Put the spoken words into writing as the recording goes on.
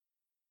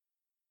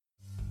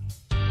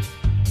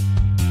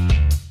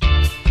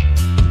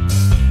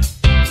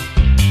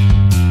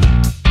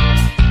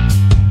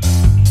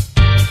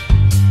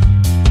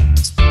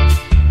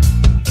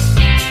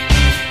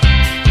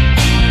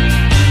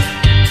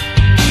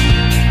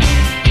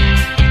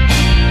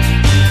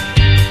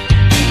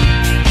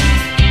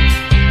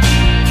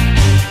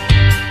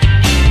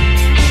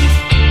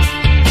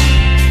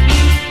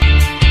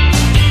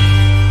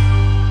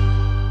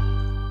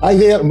Hi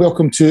there, and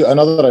welcome to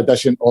another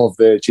edition of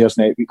the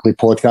Cheersnet Weekly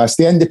Podcast,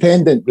 the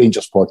independent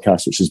Rangers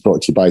podcast, which is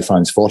brought to you by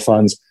fans for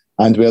fans,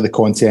 and where the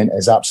content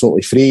is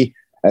absolutely free.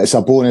 It's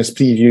a bonus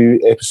preview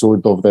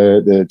episode of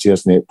the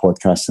Cheersnet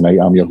podcast tonight.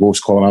 I'm your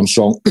host, Colin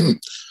Armstrong.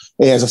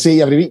 As I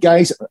say every week,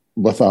 guys,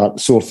 with a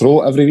sore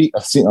throat every week.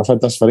 I've had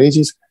this for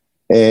ages.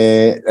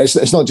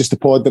 It's not just the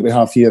pod that we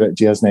have here at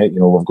Cheersnet. You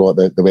know, we've got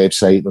the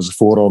website, there's a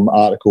forum,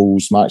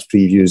 articles, match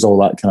previews, all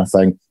that kind of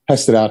thing.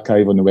 History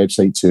archive on the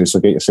website too, so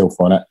get yourself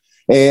on it.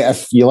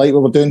 If you like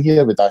what we're doing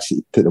here, we'd ask you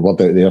to put the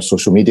word out there,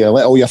 social media.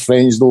 Let all your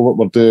friends know what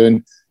we're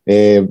doing.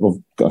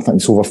 We've got, I think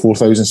it's over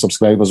 4,000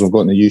 subscribers we've got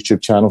on the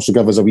YouTube channel, so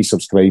give us a wee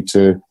subscribe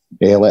to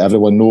let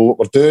everyone know what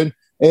we're doing.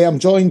 I'm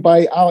joined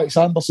by Alex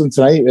Anderson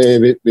tonight.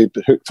 We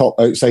hooked up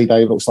outside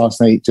Ibrox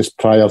last night just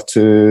prior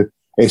to...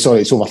 it's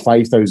over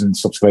 5,000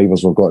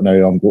 subscribers we've got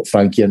now. I've got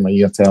Frankie in my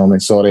ear telling me,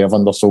 sorry, I've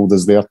undersold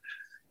us there.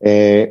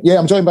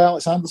 I'm joined by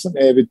Alex Anderson.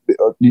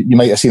 You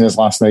might have seen us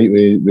last night.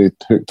 We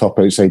hooked up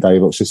outside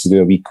Ibrox just to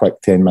do a wee quick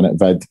 10-minute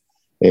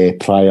vid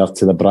prior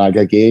to the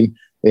Braga game.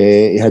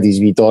 He had his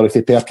wee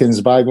Dorothy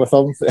Perkins bag with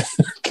him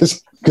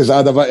because I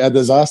had a bit of a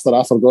disaster.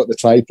 I forgot the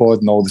tripod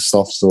and all the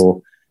stuff,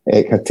 so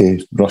I had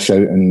to rush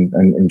out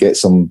and get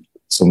some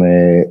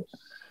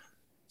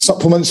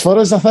supplements for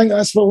us. I think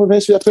that's probably the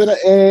best way to put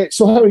it.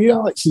 So how are you,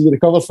 Alex? You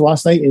recovered for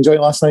last night? You enjoyed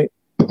last night?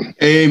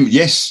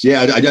 Yes,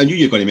 yeah. I knew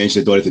you were going to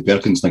mention the Dorothy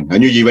Perkins thing. I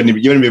knew you wouldn't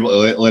be able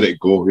to let it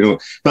go, you know.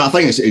 But I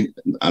think it's in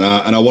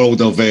a world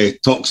of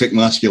toxic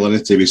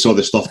masculinity. We saw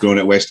the stuff going on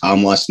at West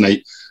Ham last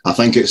night. I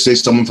think it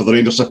says something for the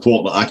Rangers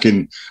support that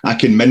I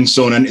can mince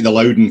on into the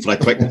Loudon for a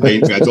quick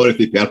pint with a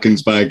Dorothy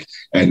Perkins bag,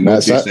 and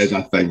that's it. Says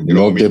a thing, you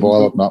know.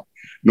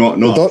 Not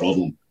a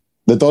problem.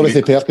 The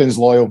Dorothy Perkins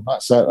loyal.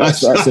 That's it.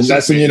 That's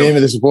the new name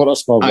of the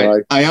supporters club.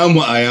 I am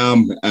what I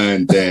am,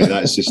 and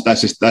that's just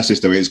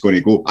the way it's going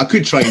to go. I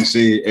could try and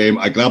say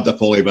I grabbed a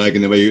poly bag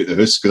on the way out the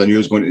house because I knew I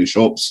was going to the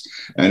shops,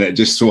 and it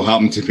just so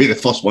happened to be the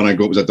first one I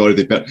got was a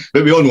Dorothy Perkins.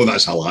 But we all know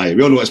that's a lie.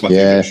 We all know it's my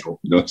favourite shop.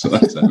 You know, so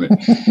that's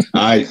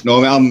it.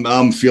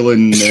 I'm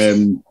feeling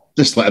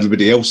just like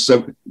everybody else.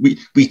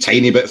 We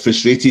tiny bit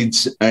frustrated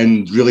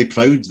and really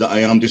proud that I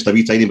am just a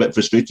wee tiny bit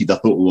frustrated. I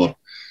thought we were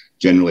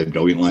generally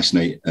brilliant last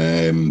night.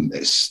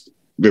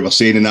 We were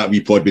saying in that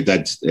wee pod we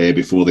did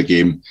before the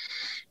game,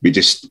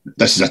 this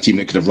is a team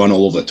that could have run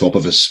all over the top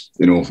of us.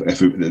 You know, if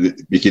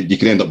you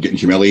could end up getting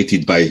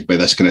humiliated by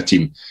this kind of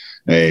team.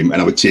 And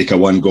I would take a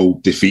 1-goal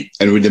defeat.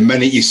 And the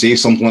minute you say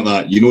something like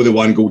that, you know the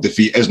 1-goal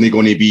defeat isn't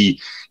going to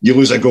be you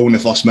lose a goal in the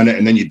first minute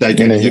and then you dig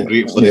into your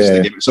grave for the rest of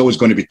the game. It's always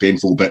going to be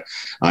painful, but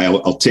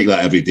I'll take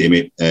that every day,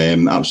 mate.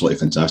 Absolutely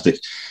fantastic.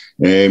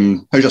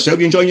 How's yourself?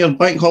 You enjoying your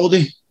bank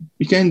holiday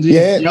weekend?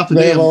 I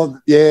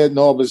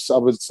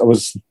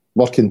was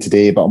working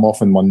today, but I'm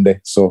off on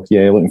Monday, so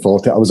looking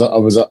forward to it. I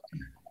was a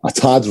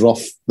tad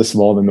rough this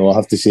morning, though, I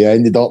have to say. I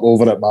ended up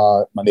over at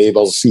my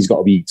neighbour's. He's got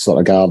a wee sort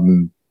of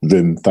garden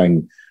room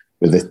thing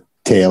with the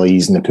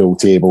tellies and the pool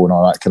table and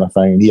all that kind of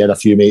thing. And he had a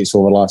few mates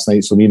over last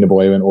night, so me and the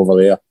boy went over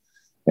there,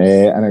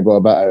 and I got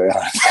a bit out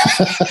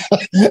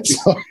of it.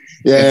 So,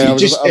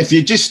 if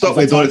you just stuck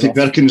with Dorothy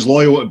Perkins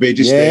loyal, it'd be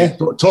just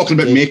talking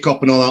about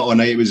makeup and all that all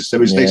night. It was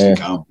nice and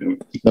calm.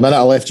 The minute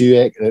I left you,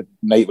 the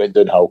night went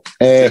downhill.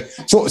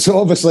 So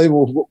obviously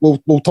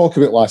we'll talk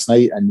about last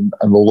night and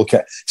we'll look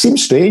at. It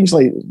seems strange,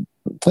 like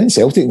playing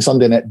Celtic on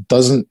Sunday night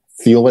doesn't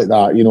feel like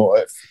that. You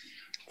know,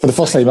 for the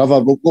first time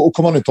ever, we'll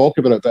come on and talk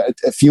about it, but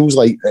it feels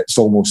like it's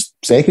almost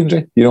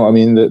secondary. You know what I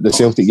mean? The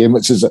Celtic game,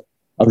 which is a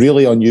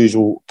really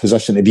unusual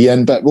position to be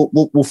in. But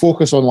we'll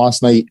focus on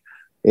last night.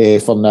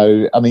 For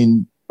now, I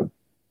mean,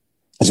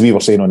 as we were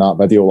saying on that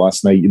video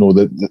last night, you know,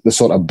 the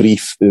sort of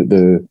brief,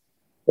 the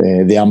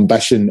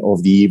ambition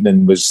of the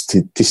evening was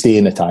to stay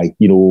in the tie,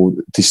 you know,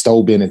 to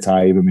still be in the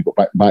tie when we go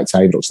back to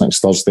Ibrox next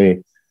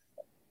Thursday.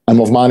 And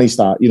we've managed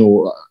that. You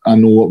know, I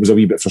know it was a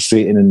wee bit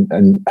frustrating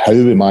and how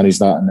we managed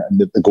that, and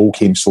the goal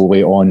came so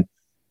late on.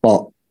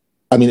 But,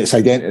 I mean, it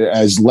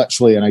is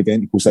literally an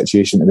identical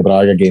situation to the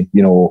Braga game,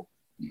 you know.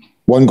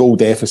 1-goal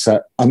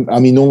deficit. I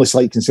mean, the only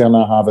slight concern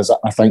I have is that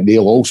I think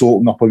they'll also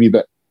open up a wee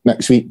bit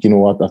next week. You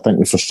know, I think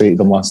we frustrated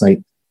them last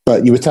night.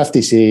 But you would have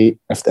to say,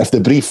 if the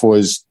brief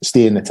was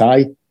stay in the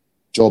tie,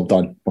 job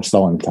done. We're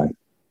still in the tie.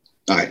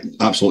 Aye,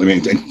 absolutely. I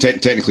mean,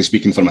 technically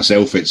speaking, for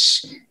myself,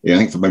 it's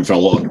I think for a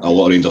lot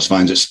of Rangers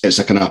fans, it's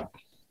a kind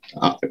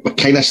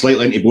of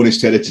slightly into bonus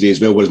territory as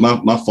well. Whereas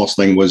my first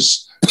thing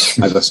was,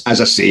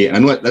 as I say, I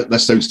know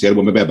this sounds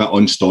terrible, maybe a bit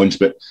unstaunch,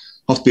 but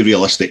have to be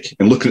realistic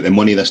and looking at the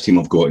money this team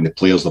have got and the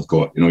players they've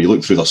got. You know, you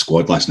look through their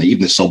squad last night,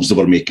 even the subs they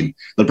were making.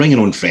 They're bringing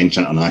on French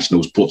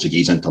internationals,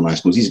 Portuguese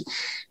internationals.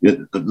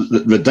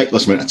 The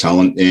ridiculous amount of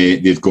talent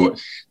they've got.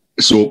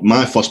 So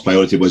my first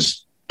priority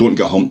was don't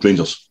get humped,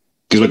 Rangers,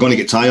 because we're going to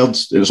get tired.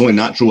 It's only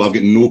natural. I've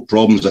got no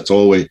problems at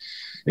all with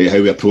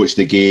how we approach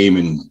the game,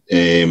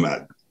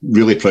 and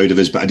really proud of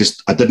us. But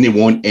I didn't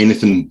want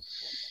anything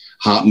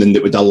happening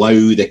that would allow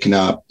the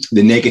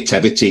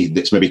negativity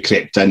that's maybe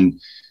crept in,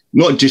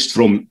 not just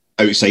from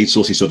outside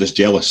sources who are just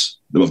jealous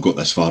that we've got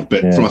this far,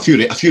 but from a few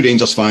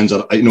Rangers fans.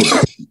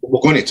 We're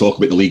going to talk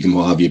about the league and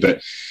what have you,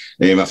 but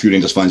A few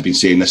Rangers fans have been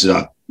saying this is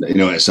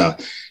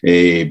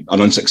an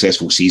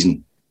unsuccessful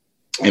season.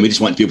 And we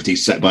just want to be able to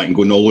sit back and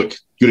go, no, look,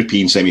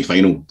 European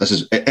semi-final. This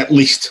is, at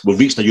least, we've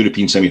reached a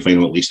European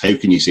semi-final at least. How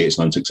can you say it's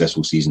an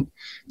unsuccessful season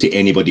to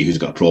anybody who's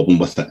got a problem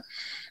with it?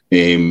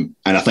 And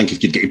I think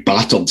if you'd get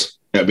battered,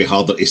 it'd be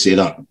harder to say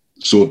that.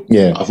 So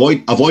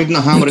avoiding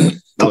the hammering,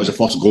 that was the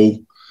first goal.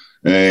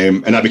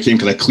 And that became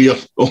kind of clear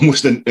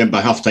almost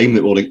by half time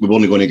that we were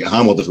only going to get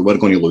hammered if we were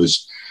going to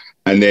lose.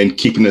 And then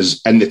keeping us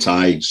in the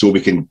tie so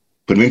we can,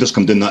 when Rangers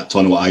come down that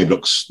tunnel at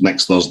Ibrox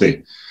next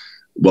Thursday,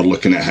 we're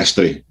looking at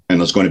history. And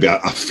there's going to be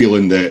a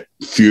feeling that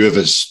few of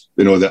us,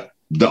 that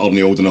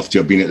aren't old enough to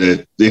have been at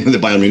the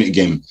Bayern Munich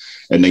game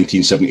in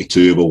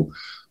 1972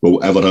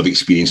 will ever have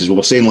experiences. We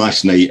were saying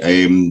last night,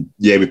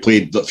 we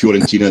played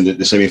Fiorentina in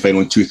the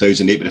semi-final in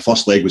 2008, but the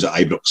first leg was at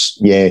Ibrox.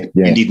 Yeah.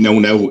 Indeed,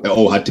 0-0. It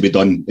all had to be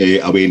done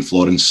away in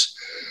Florence.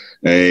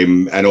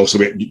 And also,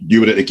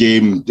 you were at the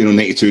game,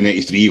 92,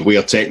 93,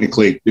 where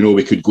technically,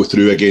 we could go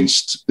through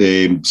against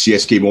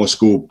CSK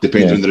Moscow,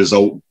 depending on the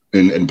result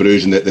in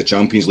Bruges in the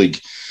Champions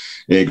League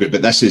group.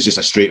 But this is just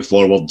a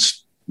straightforward,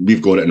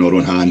 we've got it in our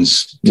own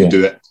hands to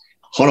do it.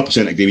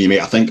 100% agree with you,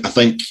 mate. I think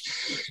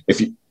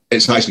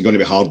it's actually going to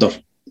be harder.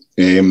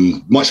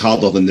 Much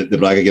harder than the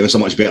Braga game. It's a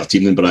much better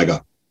team than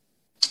Braga.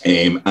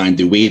 And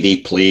the way they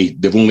play,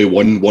 they've only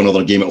won one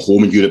other game at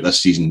home in Europe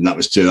this season, and that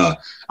was to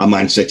a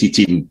Man City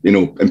team.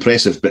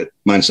 Impressive, but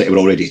Man City were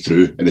already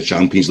through in the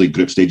Champions League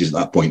group stages at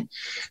that point.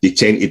 They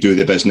tend to do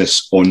the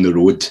business on the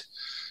road.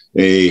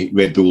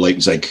 Red Bull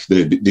Leipzig,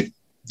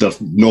 their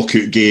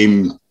knockout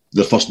game,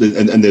 the first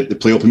in the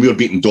playoff, and we were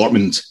beating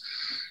Dortmund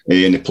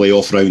in the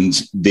playoff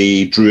round.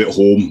 They drew at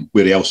home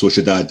with Real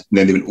Sociedad, and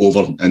then they went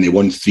over and they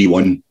won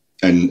 3-1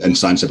 in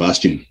San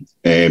Sebastian.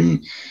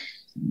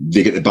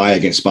 They get the bye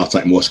against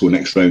Spartak Moscow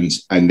next round,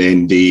 and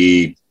then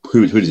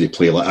who did they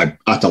play? Like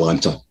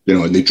Atalanta,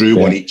 and they drew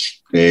one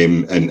each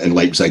in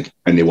Leipzig,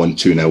 and they won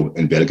 2-0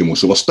 in Bergamo.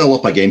 So we're still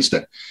up against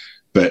it,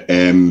 but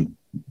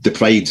the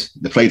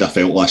pride I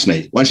felt last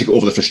night, once you got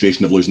over the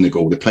frustration of losing the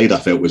goal, the pride I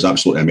felt was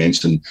absolutely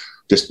immense, and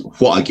just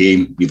what a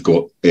game we've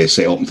got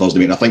set up on Thursday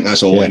night. And I think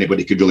that's all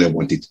anybody could really have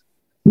wanted.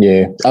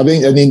 Yeah, I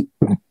mean,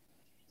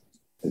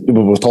 we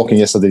were talking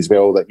yesterday as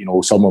well that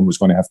someone was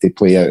going to have to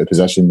play out of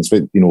position,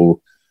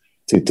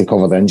 to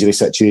cover the injury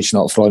situation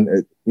up front.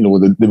 They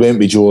went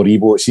with Joe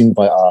Aribo. It seemed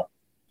like a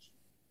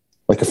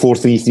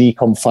 4-3-3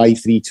 come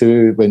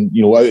 5-3-2 when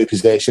out of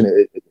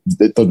possession.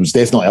 There was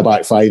definitely a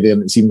back five there,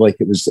 and it seemed like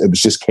it was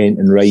just Kent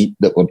and Wright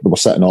that were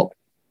sitting up,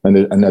 and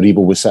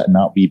Aribo was sitting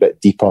that wee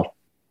bit deeper.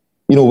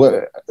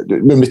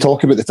 When we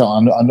talk about the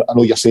talent, I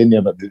know you're saying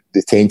there that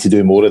they tend to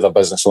do more of their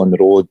business on the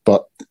road,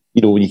 but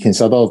when you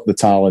consider the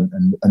talent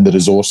and the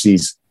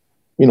resources,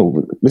 we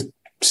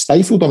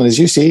stifled them. And as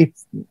you say,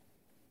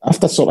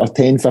 after sort of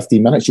 10,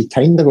 15 minutes, you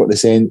kind of got the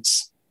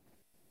sense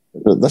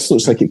that this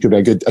looks like it could be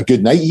a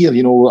good night here.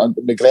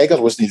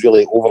 McGregor wasn't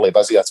really overly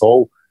busy at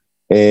all.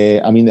 They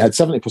had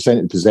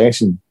 70% of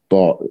possession,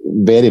 but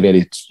very,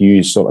 very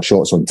few sort of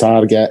shots on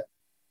target.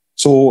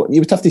 So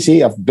you would have to say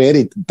a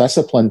very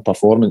disciplined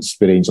performance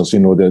for Rangers.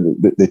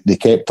 They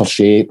kept their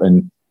shape,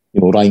 and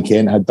Ryan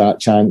Kent had that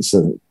chance,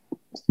 and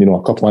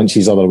a couple of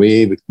inches other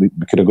way, we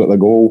could have got the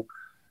goal.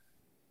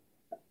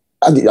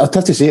 I'd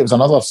have to say it was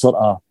another sort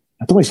of,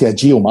 I don't want to say a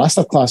Gio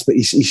masterclass, but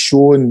he's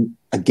shown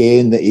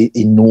again that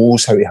he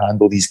knows how to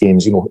handle these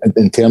games.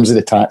 In terms of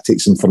the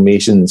tactics and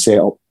formation and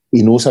setup,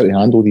 he knows how to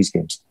handle these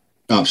games.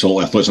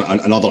 Absolutely. I thought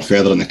it's another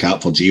feather in the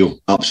cap for Gio.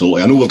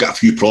 Absolutely. I know we've got a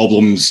few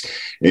problems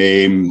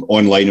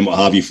online and what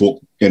have you,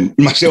 folk, and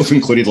myself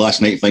included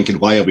last night, thinking,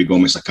 why are we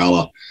going with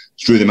Sakala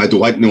through the middle?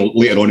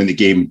 Later on in the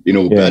game, but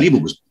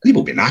Aribo was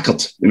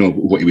knackered,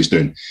 what he was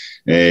doing.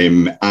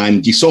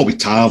 And you saw with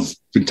Tav,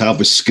 when Tav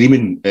was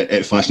screaming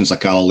at Fashion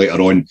Sakala later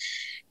on,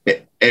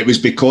 it was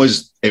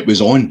because it was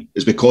on.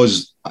 It's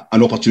because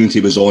an opportunity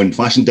was on.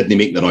 Fashion didn't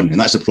make the run, and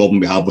that's the problem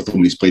we have with him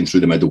when he's playing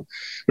through the middle.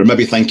 We're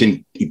maybe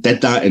thinking he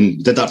did that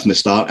from the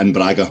start in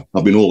Braga.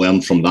 Have we no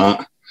learned from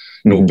that?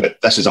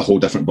 But this is a whole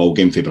different ball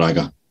game for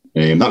Braga.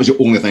 That was the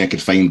only thing I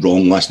could find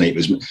wrong last night,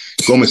 was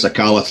going with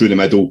Sakala through the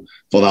middle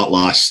for that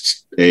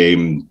last,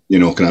 15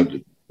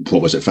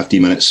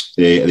 minutes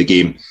of the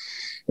game.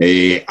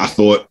 I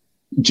thought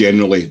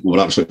generally we were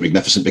absolutely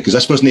magnificent, because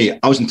this wasn't.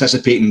 I was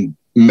anticipating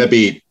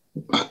maybe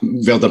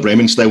Werder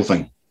Bremen style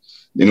thing.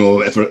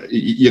 If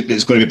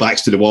it's going to be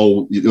backs to the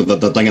wall,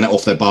 they're dinging it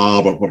off the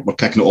bar, or we're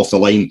kicking it off the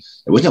line.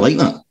 It wasn't like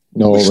that.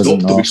 No,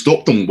 we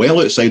stopped them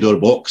well outside our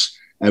box,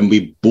 and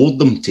we bored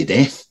them to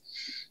death.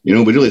 We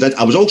really did.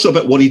 I was also a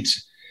bit worried.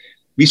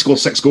 We scored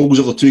 6 goals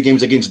over 2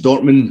 games against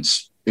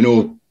Dortmund.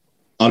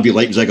 RB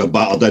Leipzig are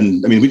battered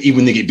in. I mean, even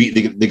when they get beat,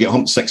 they get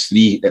humped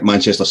 6-3 at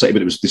Manchester City,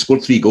 but they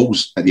scored 3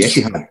 goals at the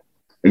Etihad.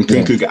 And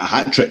Kunku got a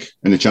hat-trick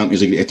in the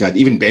Champions League at the Etihad.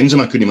 Even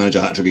Benzema couldn't manage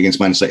a hat-trick against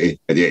Man City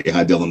at the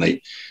Etihad the other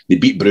night. They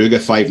beat Brugge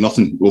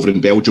 5-0 over in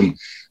Belgium.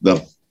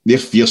 They're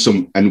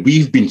fearsome, and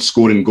we've been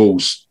scoring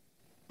goals,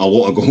 a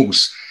lot of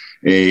goals,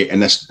 in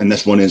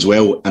this run as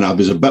well. And I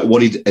was a bit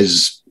worried,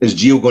 is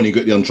Gio going to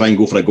go out there and try and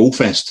go for a goal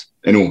fest?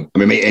 You know, and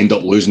we might end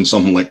up losing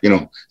something like,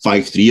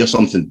 5-3 or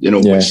something,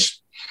 which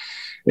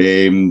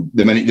the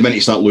minute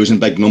you start losing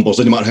big numbers,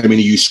 doesn't matter how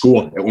many you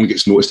score, it only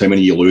gets noticed how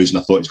many you lose. And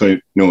I thought it's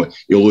going to,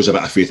 he'll lose a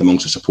bit of faith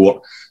amongst the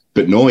support.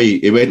 But no,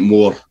 he went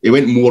more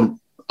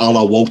a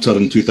la Walter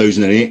in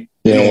 2008.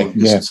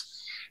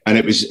 And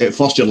it was at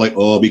first you're like,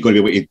 are we going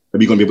to be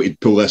able to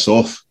pull this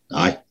off?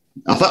 Aye.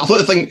 I thought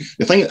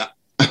the thing that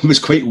was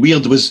quite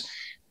weird was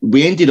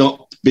we ended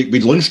up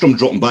with Lundstrom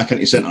dropping back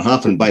into centre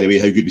half, and by the way,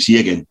 how good was he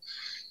again?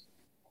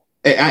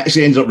 It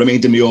actually ended up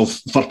reminding me of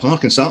Fir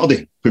Park on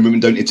Saturday when we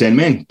went down to 10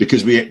 men,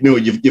 because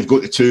you've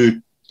got the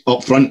two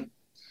up front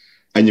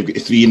and you've got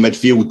the three in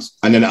midfield,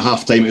 and then at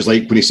half time it was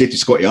like when he said to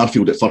Scotty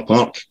Arfield at Fir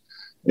Park,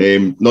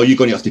 no, you're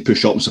going to have to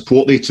push up and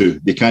support they two.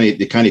 They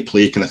can't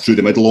play kind of through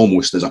the middle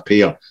almost as a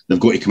pair. They've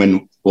got to come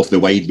in off the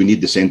wide. We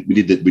need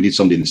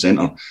somebody in the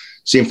centre.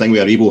 Same thing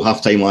with Aribo.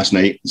 Half time last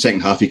night, the second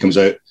half he comes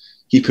out,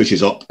 he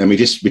pushes up, and we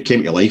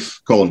came to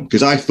life, Colin,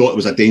 because I thought it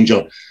was a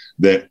danger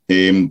that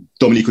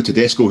Domenico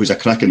Tedesco, who's a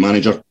cracking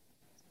manager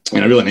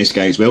and a really nice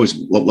guy as well, his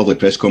lovely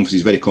press conference,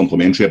 he's very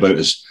complimentary about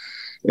us.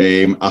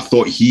 I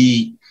thought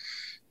he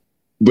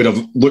would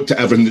have looked at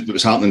everything that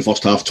was happening in the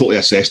first half, totally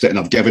assessed it, and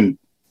have given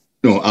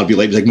RB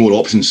Leipzig more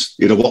options.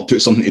 He'd have worked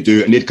out something to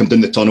do, and they'd come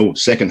down the tunnel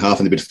second half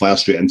and they would fire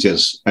straight into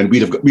us. And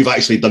we've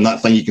actually done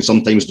that thing you can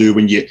sometimes do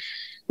when you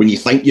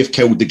think you've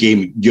killed the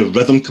game, your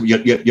rhythm,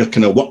 your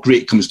kind of work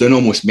rate comes down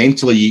almost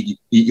mentally.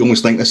 You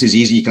almost think this is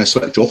easy, you kind of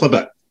switch off a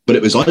bit. But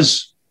it was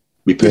us.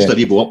 We pushed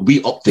Aribo up,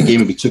 we upped the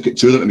game and we took it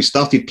to them, and we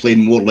started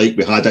playing more like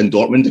we had in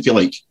Dortmund, if you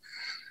like.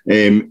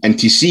 And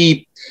to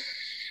see,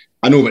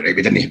 I know we only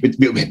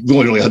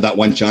really had that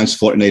one chance,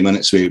 49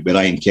 minutes with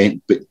Ryan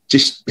Kent, but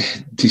just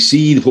to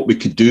see what we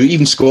could do,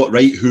 even Scott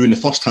Wright, who in the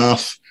first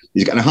half,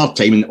 he's getting a hard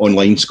time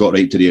online, Scott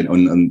Wright, today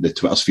on the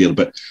Twitter sphere,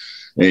 but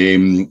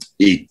if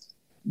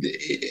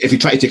he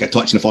tried to take a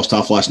touch in the first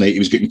half last night, he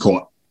was getting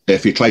caught.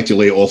 If he tried to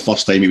lay it off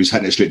first time, he was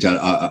hitting it straight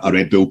to a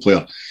Red Bull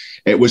player.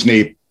 It wasn't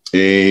a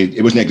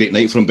great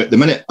night for him, but the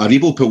minute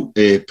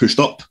Aribo pushed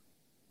up,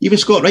 even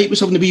Scott Wright was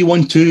having the wee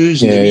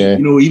 1-2s,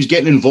 and he was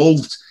getting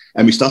involved.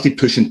 And we started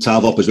pushing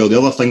Tav up as well. The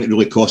other thing that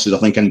really cost us, I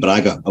think, in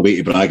Braga, away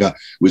to Braga,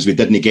 was we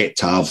didn't get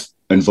Tav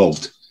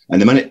involved. And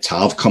the minute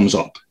Tav comes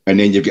up, and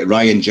then you get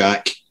Ryan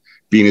Jack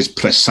being as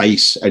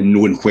precise and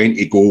knowing when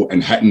to go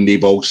and hitting the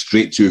ball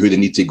straight to who they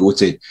need to go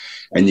to.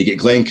 And you get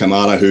Glenn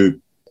Kamara, who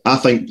I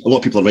think a lot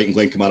of people are writing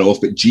Glenn Kamara off,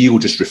 but Gio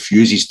just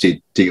refuses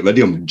to get rid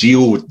of him.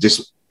 Gio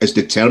just is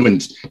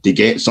determined to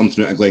get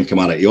something out of Glenn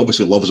Kamara. He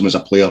obviously loves him as a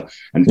player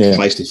and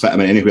tries to fit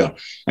him in anywhere.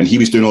 And he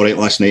was doing all right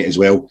last night as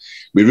well.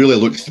 We really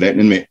looked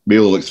threatening, mate.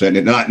 Really looked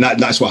threatening. And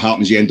that's what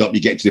happens. You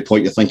get to the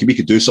point you're thinking, we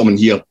could do something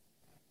here.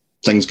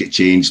 Things get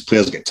changed,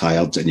 players get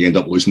tired, and you end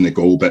up losing the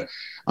goal. But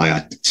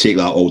I take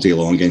that all day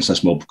long against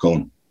this mob,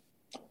 Colin.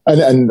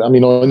 And I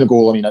mean, on the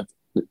goal, I mean,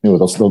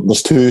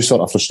 there's two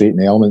sort of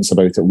frustrating elements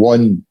about it.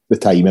 One, the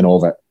timing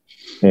of it.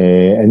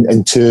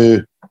 And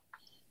two,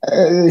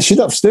 it should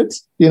have stood.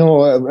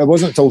 It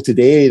wasn't until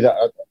today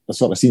that I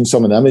sort of seen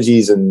some of the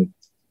images, and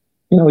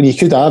you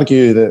could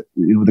argue that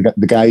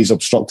the guy's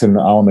obstructing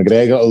Alan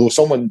McGregor, although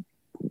someone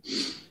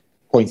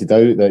pointed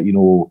out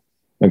that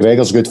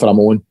McGregor's good for a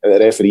moan at the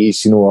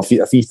referees.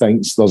 If he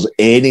thinks there's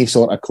any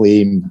sort of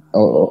claim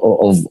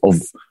of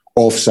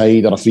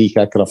offside or a free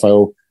kick or a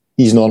foul,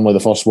 he's normally the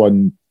first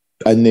one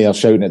in there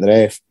shouting at the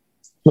ref.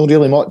 Not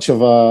really much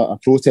of a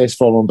protest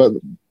from him, but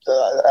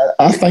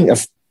I think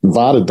if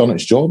VAR had done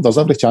its job, there's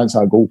every chance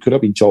that goal could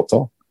have been chopped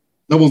off.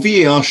 No, well,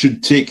 VAR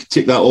should take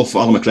that off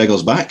Alan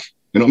McGregor's back.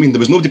 You know what I mean? There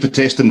was nobody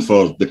protesting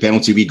for the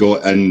penalty we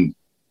got in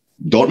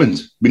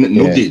Dortmund.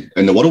 Nobody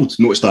in the world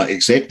noticed that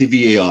except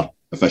the VAR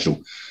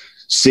official.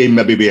 Same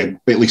maybe with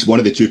at least one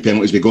of the two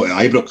penalties we got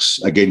at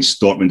Ibrox against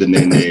Dortmund and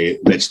then the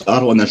Red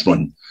Star on this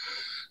run.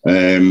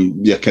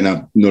 You're kind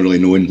of not really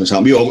knowing what's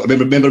happening.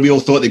 We all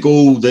thought the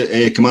goal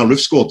that Kamar Roof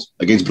scored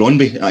against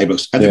Brøndby at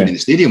Ibrox, everyone in the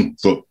stadium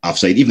thought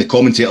offside. Even the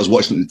commentators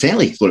watching on the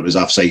telly thought it was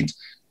offside.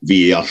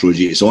 VAR shows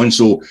you it's on.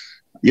 So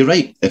you're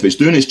right. If it's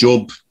doing its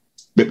job,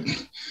 but I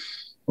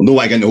know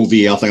I get the whole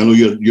VAR thing. I know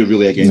you're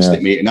really against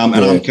it, mate, and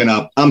I'm kind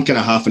of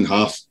half and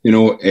half.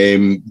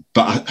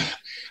 But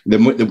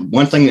the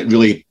one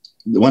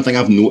thing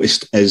I've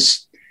noticed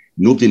is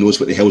nobody knows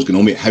what the hell's going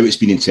on with how it's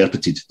been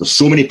interpreted. There's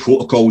so many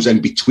protocols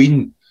in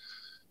between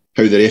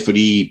how the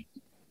referee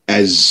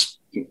is,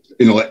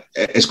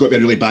 it's got to be a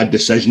really bad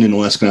decision and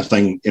all this kind of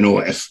thing,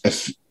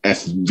 if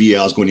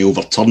VAR is going to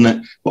overturn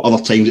it. But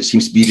other times it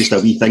seems to be just a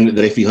wee thing that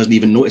the referee hasn't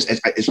even noticed.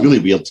 It's really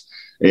weird.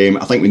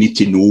 I think we need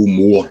to know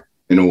more,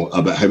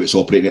 about how it's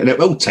operating. And it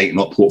will tighten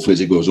up, hopefully,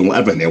 as it goes on, like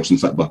everything else in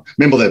football.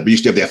 Remember that we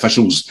used to have the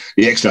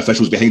extra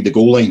officials behind the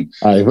goal line.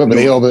 Aye, what were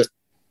they all about?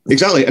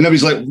 Exactly, and I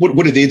was like,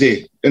 "What did they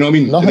do?" You know what I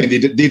mean? Nothing.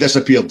 They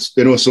disappeared.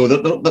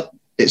 So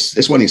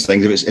it's one of these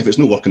things. If it's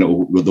not working,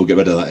 they'll get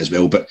rid of that as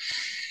well. But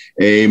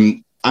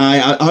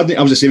I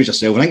was the same as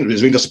yourself. I think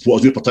as Rangers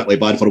supporters, we're particularly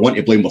bad for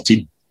wanting to blame our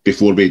team.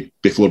 before we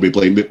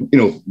blame.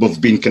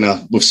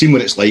 We've seen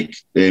what it's like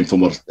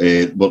from our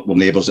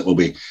neighbours that will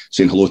be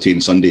saying hello to you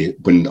on Sunday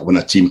when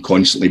a team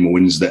constantly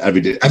moans that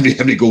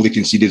every goal they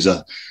concede is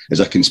a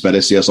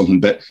conspiracy or something.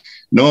 But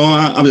no,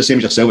 I'm the same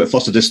as yourself. At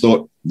first, I just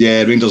thought,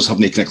 yeah, Rangers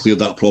haven't kind of cleared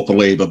that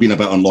properly. They've been a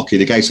bit unlucky.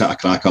 The guys hit a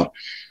cracker,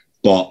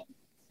 but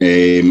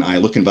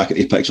looking back at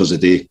the pictures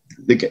today,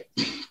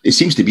 it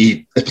seems to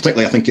be,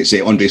 particularly I think it's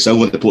Andre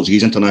Silva, the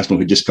Portuguese international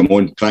who just come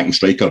on, cracking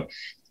striker.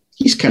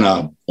 He's kind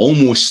of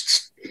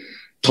almost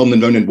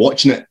turning around and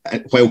watching it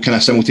while kind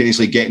of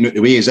simultaneously getting out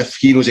the way as if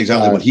he knows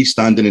exactly where he's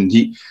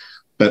standing.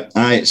 But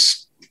I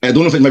don't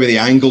know if it's maybe the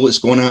angle it's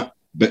gone at,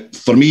 but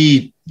for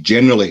me,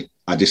 generally,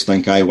 I just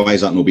think, why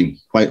has that not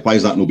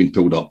been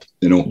pulled up?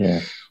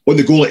 On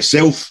the goal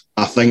itself,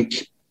 I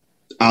think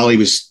Ali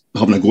was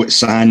having a go at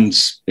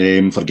Sands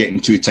for getting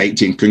too tight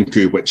to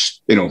Nkunku,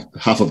 which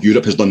half of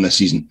Europe has done this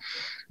season.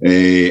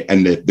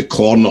 And the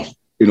corner,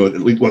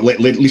 at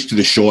least to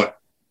the shot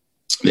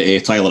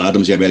that Tyler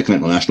Adams, the American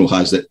international,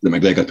 has that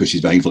McGregor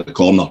pushes behind for the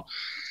corner.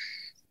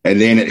 And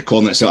then at the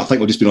corner itself, I think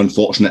we've just been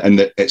unfortunate in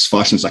that it's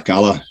Fashion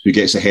Sakala who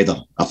gets the header.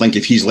 I think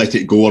if he's let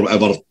it go or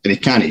whatever, and he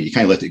can't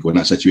let it go in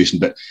that situation,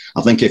 but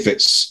I think if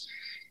it's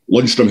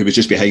Lundstrom who was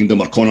just behind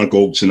them, or Connor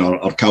Goldson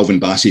or Calvin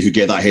Bassey who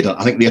get that header,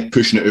 I think they're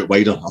pushing it out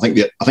wider. I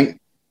think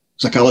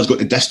Sakala's got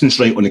the distance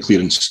right on the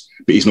clearance,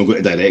 but he's not got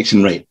the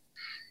direction right.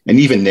 And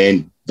even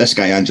then, this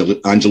guy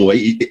Angelino,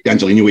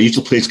 he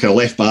usually plays kind of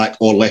left back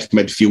or left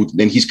midfield.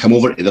 Then he's come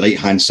over to the right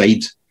hand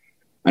side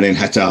and then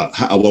hit a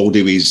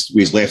worldie with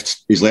his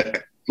left.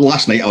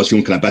 Last night I was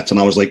feeling kind of bitter and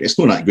I was like, it's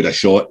not that good a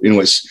shot.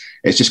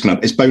 It's just kind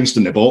of, it's bounced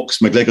in the box.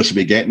 McGregor should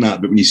be getting that,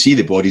 but when you see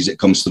the bodies it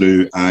comes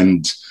through,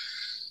 and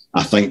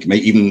I think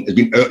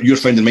your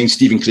friend of mine,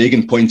 Stephen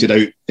Cragen, pointed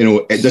out,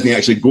 it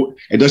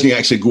doesn't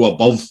actually go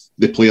above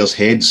the players'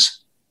 heads.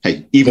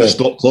 Hey, even the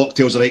stop clock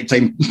tells the right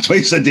time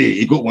twice a day.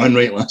 He got one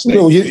right last night.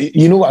 Well,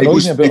 you know what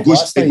annoys me about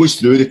last night? It goes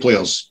through the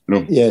players.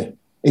 Yeah,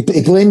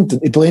 he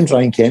blamed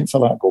Ryan Kent for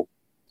that goal.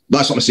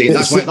 That's what I'm saying.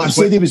 That's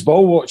why he was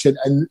ball watching,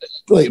 and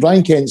like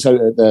Ryan Kent's out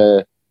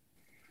at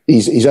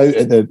he's out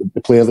at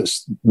the player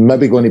that's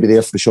maybe going to be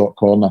there for the short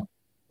corner.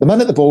 The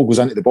minute the ball goes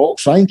into the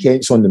box, Ryan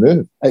Kent's on the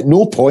move. At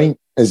no point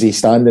is he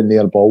standing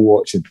there ball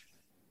watching.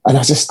 And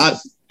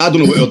I don't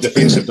know what our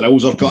defensive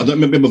drills are. I don't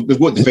remember. We've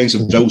got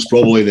defensive drills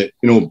probably that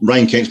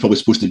Ryan Kent's probably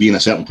supposed to be in a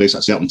certain place at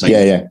a certain time.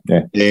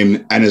 Yeah.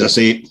 And as I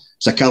say,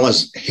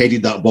 Sakala's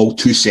headed that ball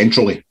too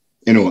centrally.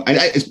 And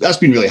that's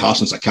been really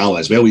harsh on Sakala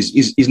as well.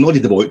 He's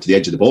nodded the ball out to the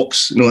edge of the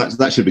box.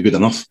 That should be good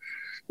enough.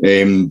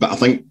 But I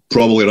think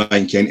probably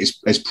Ryan Kent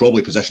is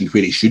probably positioned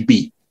where he should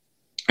be.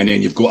 And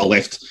then you've got a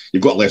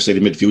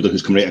left-sided midfielder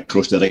who's come right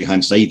across to the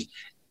right-hand side.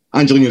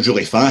 Angelino's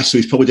really fast, so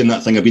he's probably doing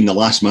that thing of being the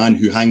last man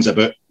who hangs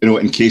about,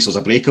 in case there's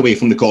a breakaway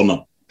from the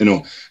corner,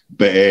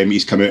 But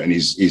he's come out and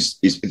he's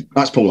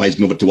that's probably why he's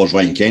been over towards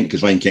Ryan Kent,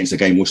 because Ryan Kent's the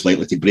guy most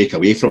likely to break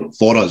away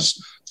for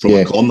us from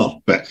a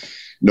corner. But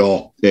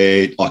no,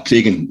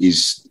 Cragen,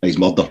 he's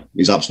murder.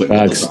 He's absolutely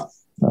murder.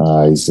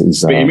 I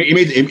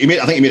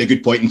think he made a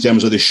good point in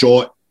terms of the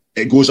shot.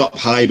 It goes up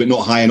high, but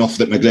not high enough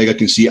that McGregor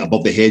can see it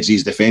above the heads of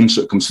his defence,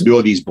 so it comes through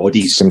all these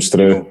bodies. Comes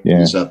through,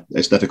 It's a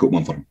difficult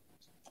one for him.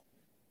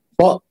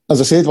 But as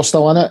I said, we're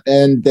still in it,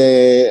 and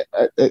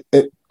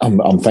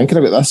I'm thinking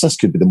about this. This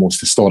could be the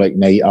most historic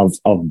night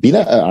I've been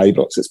at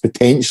Ibrox. It's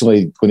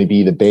potentially going to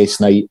be the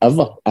best night I've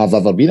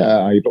ever been at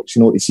Ibrox.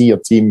 To see your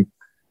team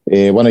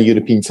win a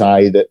European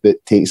tie that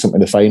takes them to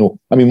the final.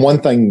 I mean,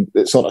 one thing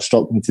that sort of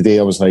struck me today,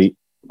 I was like,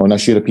 on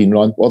this European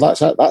run, well,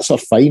 that's our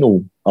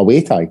final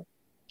away tie.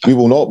 We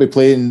will not be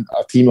playing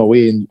a team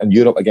away in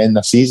Europe again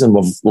this season.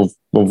 We've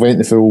went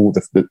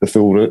the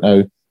full route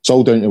now. It's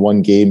all down to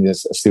one game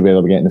as to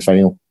whether we get in the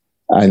final.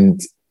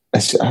 And I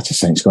just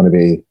think it's going to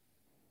be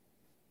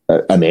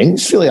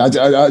immense, really.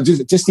 I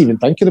just even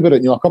thinking about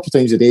it, a couple of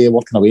times a day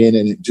working away, and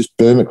it just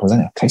boom, it comes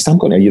in. Christ, I'm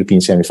going to a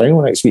European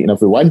semi-final next week, and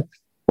if we win,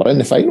 we're in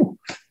the final.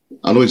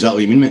 I know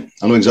exactly what you mean, mate.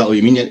 I know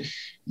exactly what you mean.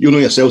 You know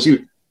yourself,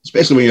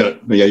 especially when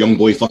you're a young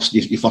boy,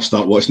 you first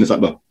start watching the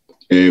football.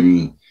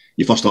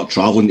 You first start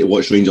travelling to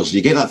watch Rangers.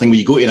 You get that thing where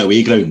you go to an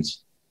away ground.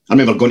 I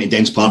remember going to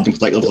Dens Park in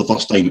particular for the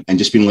first time and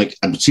just being like,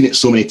 I'd seen it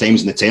so many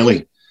times in the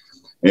telly.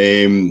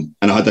 And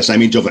I had this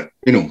image of it,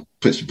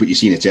 what you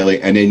see in the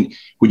telly. And then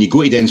when you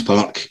go to Dens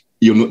Park,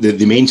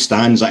 the main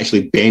stand's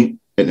actually bent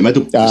at the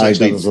middle.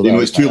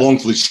 It's too long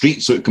for the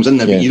street, so it comes in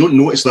there. Yeah. But you don't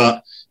notice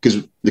that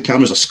because the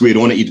cameras are square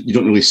on it. You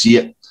don't really see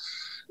it.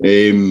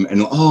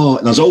 And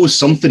there's always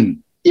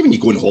something. Even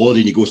you go on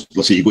holiday and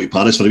let's say you go to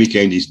Paris for the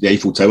weekend, the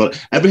Eiffel Tower,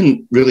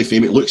 everything really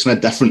famous. It looks kind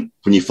of different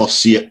when you first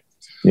see it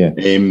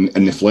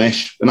in the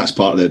flesh. And that's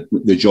part of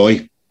the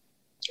joy.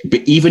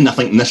 But even, I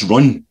think, in this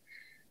run,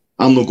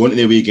 I'm not going to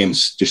the away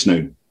games just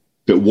now.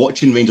 But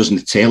watching Rangers in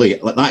the telly,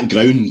 like that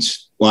ground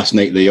last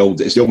night,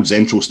 it's the old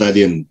Zentral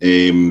Stadium.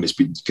 It's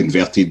been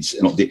converted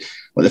and updated.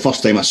 Like the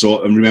first time I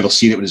saw it, I remember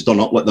seeing it when it's done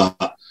up like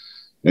that.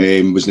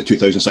 Was in the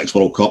 2006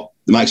 World Cup.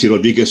 The Maxi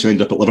Rodriguez who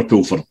ended up at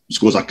Liverpool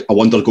scores a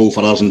wonder goal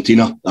for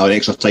Argentina, an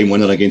extra time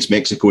winner against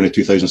Mexico in the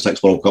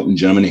 2006 World Cup in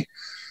Germany.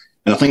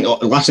 And I think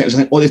last night, I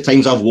think all the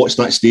times I've watched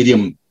that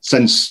stadium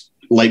since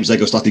Leipzig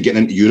have started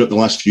getting into Europe the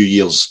last few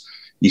years,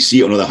 you see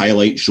it on all the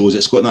highlight shows.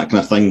 It's got that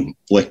kind of thing,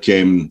 like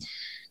the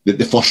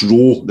first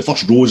row. The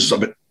first row is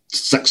about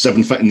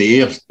 6-7 feet in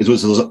the air.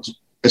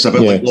 It's a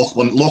bit like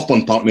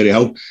Lochburn Park, Mary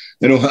Hill,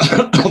 or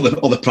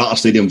the Prater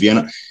Stadium,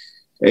 Vienna.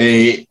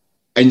 And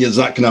there's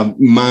that kind of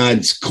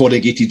mad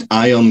corrugated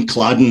iron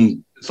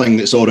cladding thing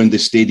that's all around the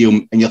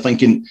stadium, and you're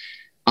thinking,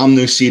 I'm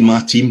now seeing my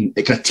team.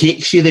 It kind of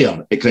takes you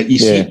there. You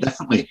see it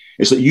differently.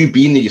 It's like you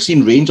being there. You're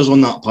seeing Rangers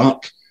on that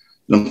park,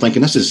 and I'm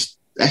thinking, this is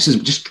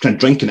just kind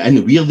of drinking it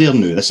in. We're there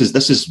now.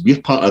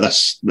 We're part of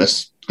this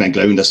kind of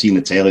ground I see in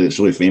the telly that's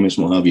really famous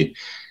and what have you.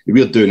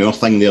 We're doing our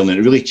thing there, and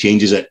it really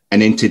changes it.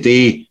 And then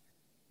today,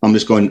 I'm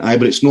just going,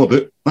 but it's no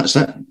about. That's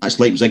it. That's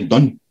Leipzig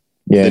done.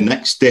 Yeah. The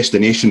next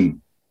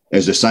destination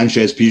is the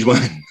Sanchez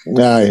Pizjuan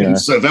in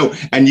Seville,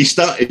 and you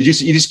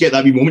just get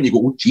that wee moment. You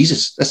go, oh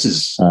Jesus, this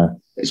is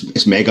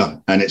it's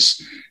mega, and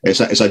it's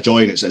a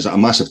joy, and it's a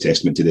massive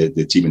testament to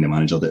the team and the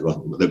manager that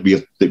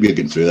we're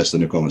getting through this.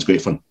 It's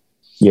great fun.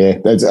 Yeah,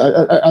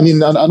 I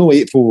mean, I know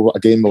April,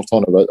 again, we were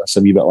talking about this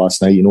a wee bit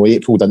last night.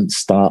 April didn't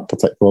start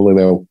particularly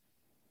well.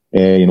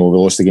 We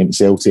lost the game to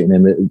Celtic, and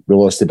then we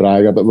lost to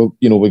Braga, but we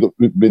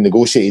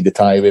negotiated the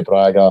tie with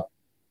Braga.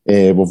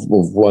 We've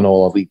won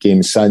all our league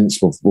games since.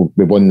 We've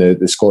won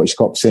the Scottish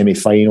Cup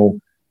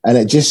semi-final, and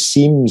it just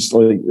seems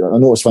like, I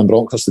noticed Van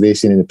Bronckhorst today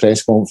saying in the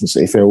press conference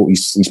that he felt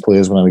these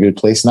players were in a good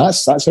place, and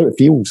that's how it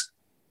feels.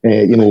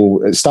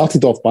 It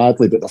started off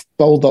badly, but they've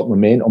built up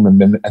momentum,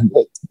 and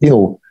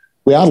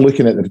we are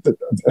looking at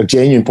a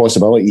genuine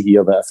possibility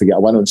here that if we get a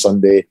win on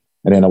Sunday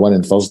and then a win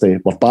on Thursday,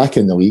 we're back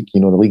in the league. The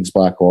league's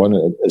back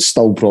on. It's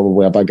still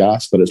probably a big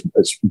ask, but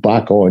it's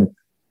back on,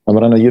 and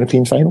we're in a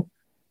European final.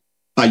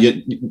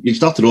 You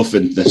started off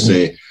in this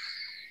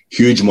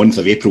huge month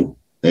of April,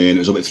 and it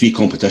was about 3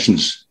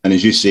 competitions. And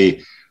as you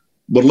say,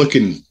 we're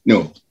looking,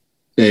 we're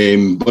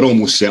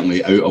almost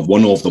certainly out of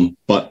one of them,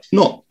 but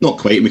not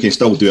quite. We can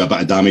still do a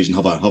bit of damage and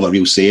have a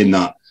real say in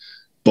that.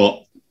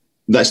 But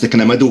that's the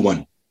kind of middle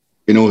one.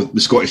 The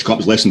Scottish Cup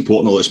is less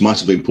important, although it's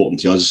massively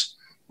important to us.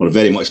 We're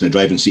very much in the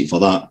driving seat for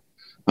that,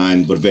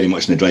 and we're very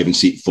much in the driving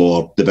seat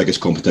for the biggest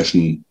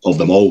competition of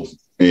them all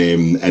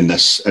in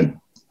this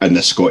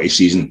Scottish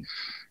season.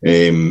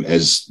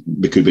 As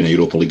we could be in a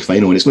Europa League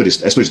final, and it's not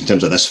just in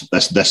terms of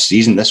this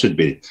season. This would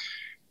be,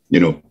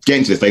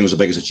 getting to the final is the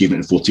biggest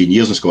achievement in 14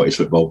 years in Scottish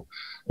football.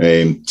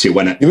 To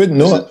win it, you wouldn't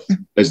know it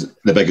is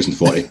the biggest in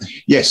 40.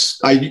 Yes,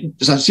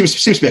 it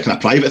seems to be a kind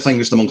of private thing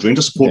just amongst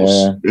Rangers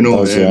supporters.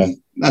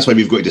 That's why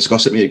we've got to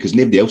discuss it, mate, because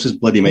nobody else is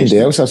bloody mentioned.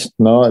 Nobody else has.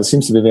 No, it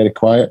seems to be very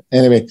quiet.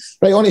 Anyway,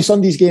 right on to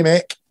Sunday's game,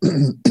 Eck.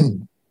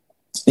 And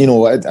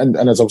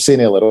as I was saying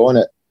earlier on,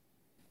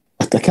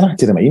 I kind of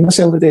didn't mind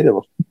myself the day that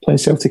we're playing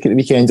Celtic at the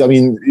weekend. I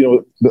mean,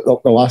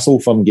 the last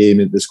Old Firm game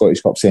in the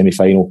Scottish Cup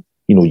semi-final,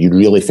 you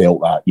really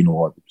felt that,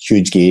 a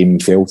huge game, you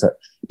felt it.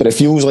 But it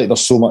feels like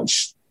there's so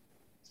much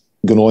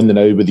going on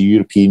now with the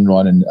European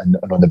run and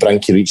on the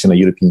brink of reaching a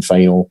European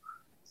final.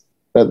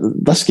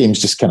 This game's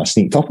just kind of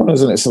sneaked up on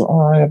us, and it's like,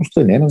 we're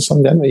playing them on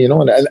Sunday, aren't we?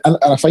 And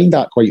I find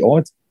that quite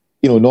odd.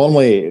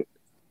 Normally,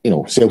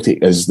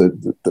 Celtic is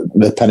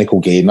the pinnacle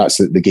game. That's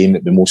the game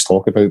that we most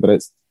talk about, but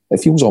it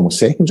feels almost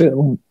secondary at the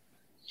moment.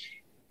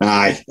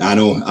 Aye, I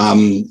know.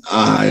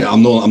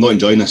 I'm not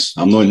enjoying this.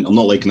 I'm not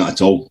liking it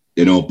at all.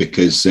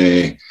 Because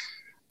I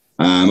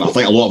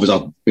think a lot of us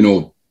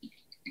are.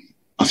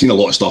 I've seen a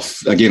lot of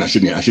stuff. Again, I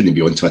shouldn't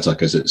be on Twitter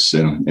because it's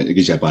it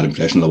gives you a bad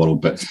impression of the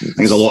world. But I think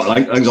there's a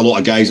lot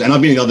of guys, and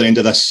I've been at the other end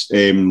of this,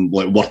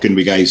 like working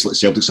with guys like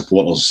Celtic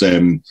supporters.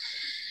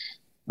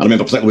 I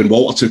remember particularly when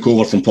Walter took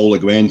over from Paul Le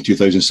Guen,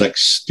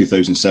 2006,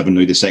 2007,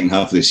 now the second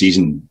half of the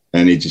season,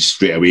 and he just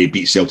straight away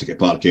beat Celtic at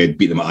Parkhead,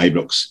 beat them at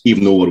Ibrox,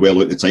 even though we're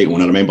well out the title.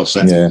 And I remember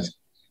sitting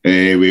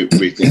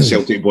with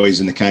Celtic boys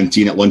in the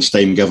canteen at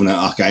lunchtime giving it,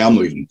 I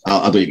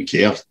don't even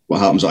care what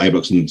happens at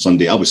Ibrox on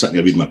Sunday. I was sitting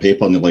there reading my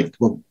paper and they're like,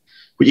 well,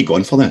 what are you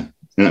going for then?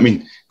 And I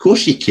mean, of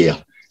course you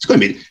care.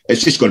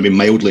 It's just going to be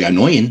mildly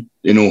annoying,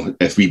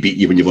 if we beat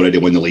you when you've already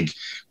won the league.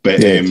 But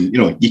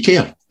you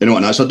care,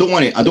 and so I don't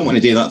want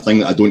to do that thing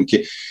that I don't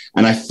care.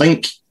 And I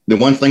think the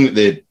one thing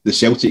that the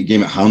Celtic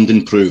game at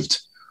Hampden proved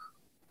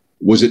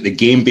was that the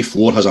game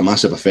before has a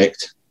massive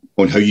effect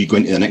on how you go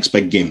into the next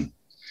big game.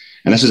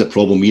 And this is a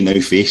problem we now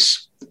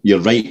face. You're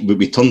right.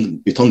 We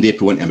turned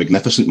April into a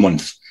magnificent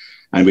month,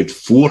 and we had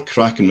 4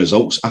 cracking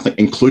results. I think,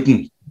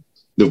 including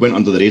they went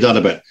under the radar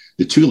a bit.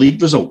 The 2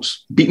 league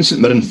results: beating St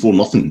Mirren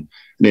 4-0, and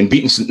then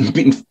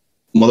beating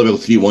Motherwell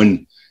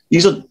 3-1.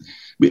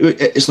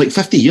 It's like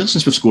 50 years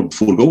since we've scored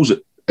 4 goals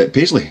at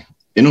Paisley.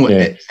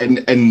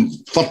 And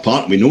third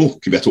part, we know,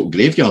 could be a total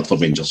graveyard for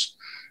Rangers.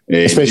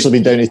 Especially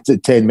being down to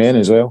 10 men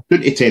as well.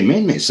 Down to 10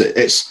 men, mate.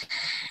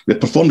 They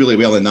performed really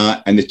well in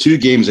that. And the 2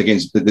 games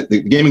against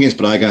the game against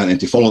Braga, and then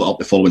to follow that up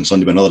the following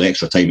Sunday with another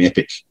extra time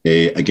epic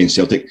against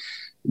Celtic.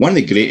 one of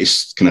the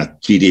greatest kind of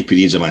 3-day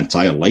periods of my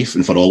entire life.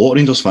 And for a lot of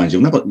Rangers fans,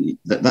 you'll never,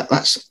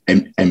 that's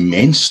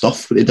immense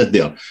stuff what they did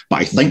there. But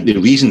I think the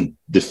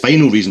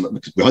final reason,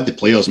 we had the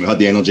players, we had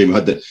the energy, we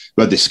had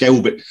the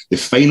skill, but the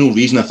final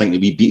reason I think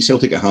that we beat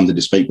Celtic at Hampden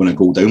despite going a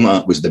goal down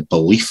like that was the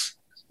belief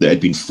that had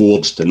been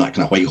forged in that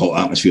kind of white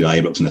hot atmosphere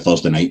at Ibrox on the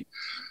Thursday night.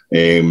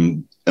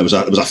 It was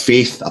a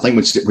faith. I think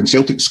when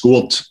Celtic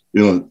scored,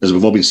 as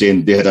we've all been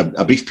saying, they had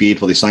a brief period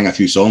where they sang a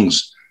few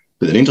songs,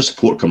 but the Rangers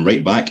support come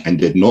right back and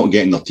did not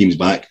get in their teams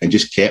back and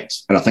just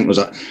kept. And I think there was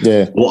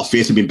a lot of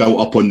faith had been built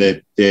up on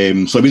the.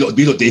 So we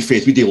don't do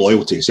faith, we do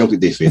loyalty. Celtic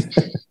do faith.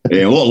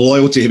 A lot of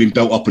loyalty had been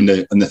built up on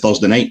the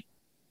Thursday night,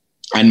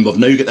 and we've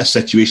now got this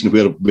situation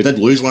where we did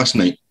lose last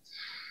night,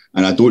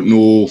 and I don't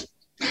know.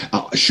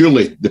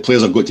 Surely the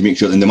players have got to make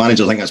sure, and the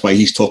manager, I think that's why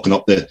he's talking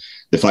up the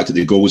fact that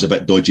the goal was a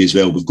bit dodgy as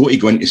well. We've got to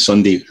go into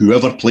Sunday,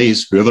 whoever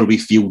plays, whoever we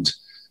field,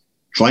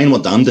 trying our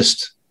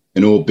damnedest,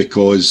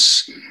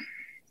 because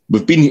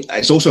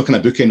it's also a kind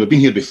of bookend. We've been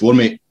here before,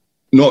 mate.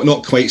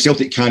 Not quite.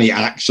 Celtic can't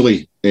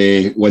actually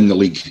win the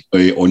league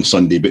on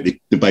Sunday, but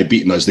by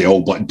beating us, they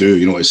all but do.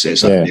 It's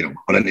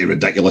we're into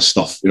ridiculous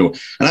stuff. And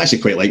I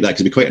actually quite like that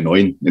because it'd be quite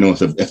annoying.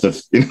 If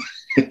they've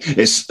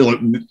it's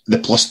the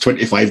plus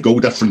 25 goal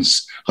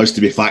difference has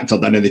to be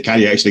factored in, and they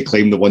can't actually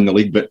claim they won the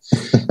league. But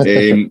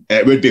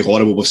it would be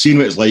horrible. We've seen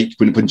what it's like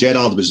when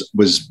Gerrard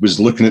was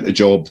looking at the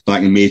job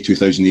back in May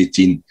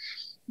 2018.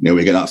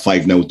 We get that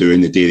 5-0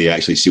 doing the day they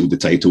actually sealed the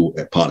title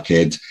at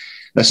Parkhead.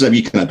 This is a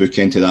wee kind of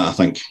bookend to that, I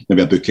think.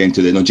 Maybe a bookend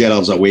to the.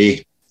 Gerrard's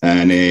away,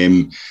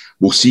 and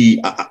we'll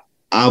see.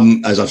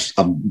 I've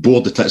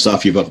bored the tits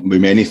off you with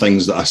many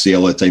things that I say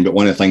all the time, but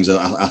one of the things that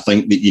I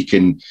think that you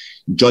can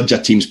judge a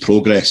team's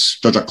progress,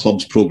 judge a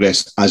club's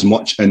progress as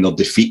much in their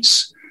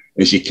defeats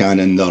as you can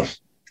in their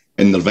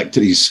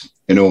victories,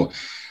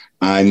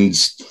 And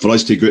for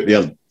us to go out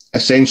there,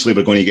 essentially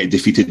we're going to get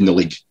defeated in the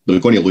league. We're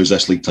going to lose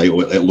this league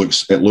title. It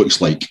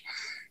looks like,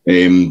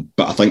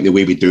 but I think the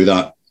way we do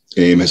that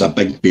has a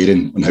big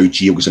bearing on how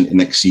Gio goes into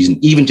next season.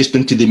 Even just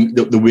into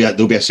the way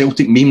there'll be a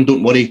Celtic meme.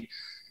 Don't worry.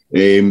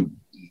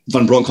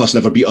 Van Bronckhorst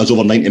never beat us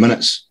over 90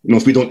 minutes.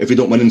 If we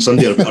don't win on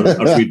Sunday, or if we,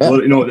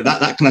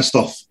 that kind of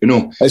stuff.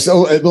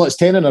 It's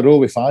 10 in a row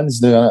with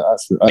fans now.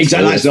 That's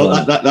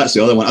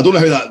the other one. I don't know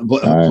how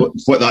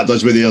what that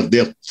does with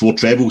their 4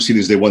 treble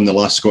series they won the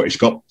last Scottish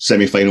Cup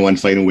semi-final and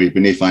final with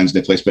no fans in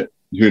the place, but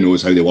who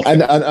knows how they work.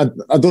 And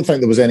I don't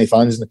think there was any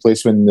fans in the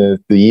place when the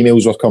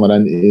emails were coming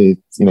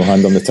in to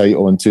hand on the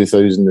title in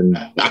 2000 and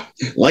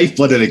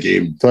lifeblood of the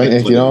game.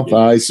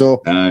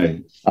 20,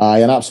 Aye,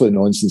 an absolute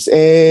nonsense.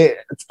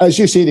 As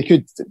you say, they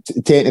could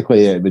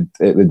technically it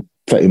would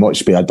pretty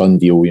much be a done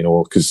deal,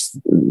 because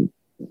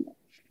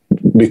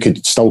we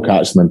could still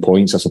catch them in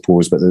points, I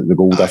suppose, but the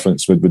goal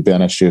difference would be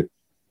an issue.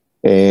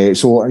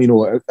 So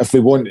if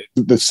we want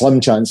the slim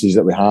chances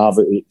that we have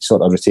at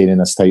sort of retaining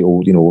this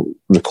title,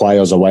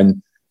 requires a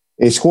win.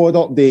 A squad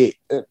update.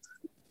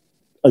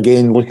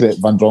 Again, looking at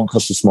Van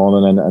Bronckhorst this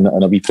morning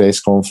in a wee press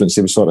conference,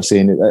 he was sort of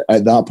saying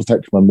at that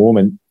particular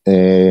moment.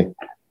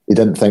 He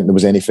didn't think there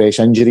was any fresh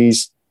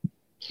injuries,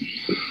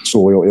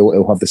 so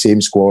he'll have the same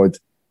squad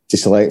to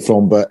select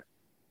from. But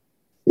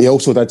he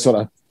also did sort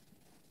of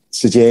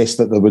suggest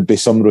that there would be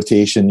some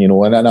rotation,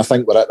 and I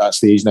think we're at that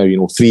stage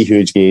now. 3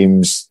 huge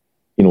games,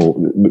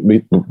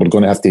 we're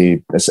going to have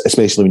to,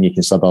 especially when you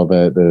consider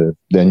the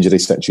injury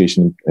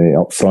situation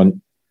up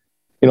front.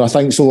 I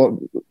think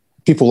so.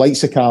 People like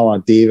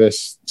Sakala,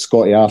 Davis,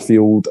 Scotty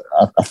Arfield,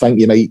 I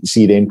think you might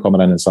see them coming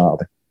in on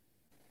Saturday.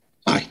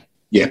 Aye.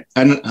 Yeah,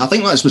 and I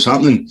think that's what's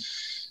happening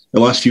the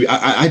last few.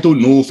 I don't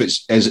know if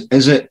is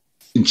it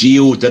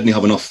Gio didn't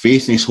have enough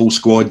faith in his whole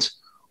squad,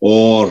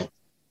 or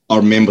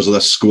are members of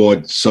this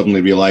squad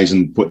suddenly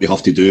realising what they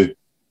have to do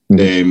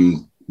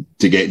to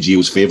get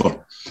Gio's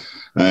favour.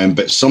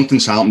 But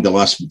something's happened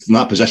from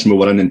that position we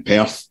were in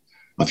Perth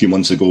a few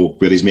months ago,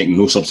 where he's making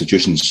no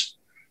substitutions,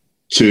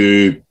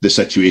 to the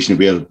situation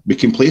where we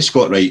can play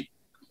Scott Wright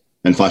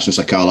and Fashion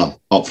Sakala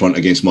up front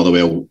against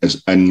Motherwell,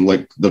 and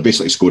they're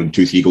basically scoring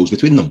 2-3 goals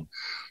between them.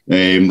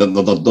 They're doing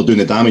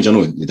the damage. I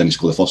know they didn't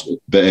score the first,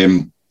 but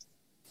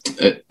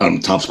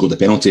Tav scored the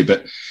penalty.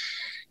 But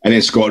and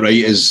then Scott Wright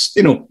is,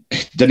 didn't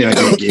have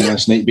a great game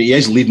last night, but he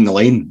is leading the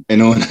line,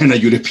 in a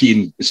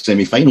European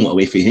semi-final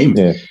away from him.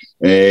 Yeah.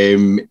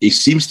 He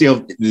seems to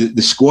have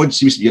the squad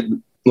seems to get.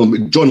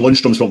 John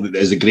Lundstrom's probably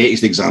is the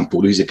greatest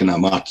example. He's a kind of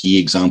marquee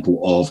example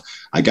of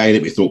a guy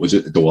that we thought was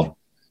at the door.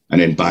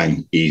 And then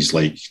bang, he's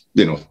like,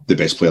 the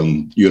best player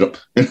in Europe.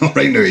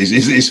 Right now,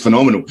 he's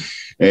phenomenal.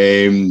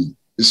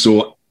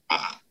 So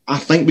I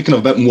think we can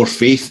have a bit more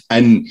faith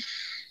in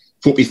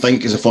what we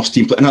think is a first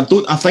team player. And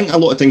I think a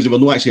lot of times we're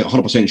not actually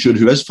 100% sure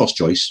who is first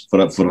choice for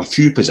a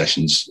few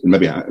positions,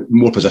 maybe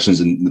more positions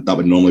than that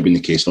would normally be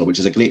the case for, which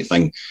is a great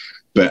thing.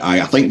 But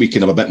I think we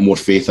can have a bit more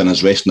faith in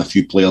us resting a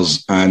few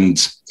players. And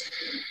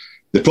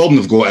the problem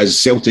we've got is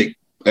Celtic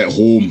at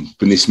home,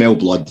 when they smell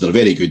blood, they're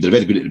very good. They're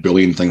very good at the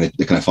bullying thing,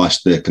 the kind of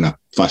fast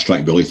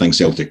track bully thing,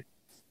 Celtic.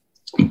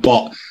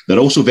 But they're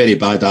also very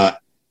bad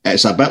at.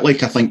 It's a bit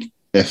like, I think,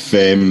 if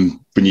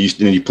when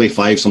you play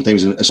 5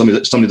 sometimes and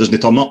somebody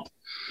doesn't turn up,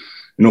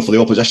 for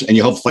the opposition, and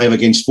you have 5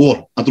 against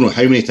 4. I don't know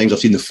how many times I've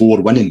seen the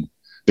 4 winning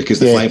because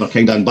the 5 are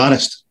kind of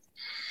embarrassed.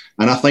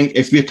 And I think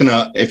if we can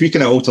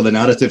alter the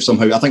narrative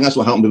somehow, I think that's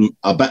what happened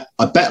a bit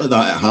like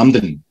that at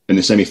Hampden in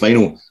the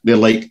semi-final. They're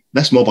like,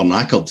 this mob are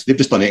knackered. They've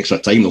just done extra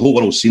time. The whole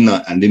world's seen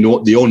that, and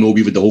they all know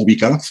we've had the whole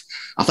week off.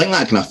 I think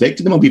that can have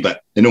affected them a wee bit,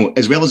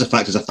 as well as the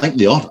fact is I think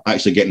they are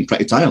actually getting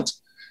pretty tired.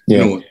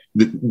 Yeah.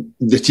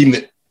 The team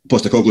that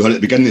Postecoglou had at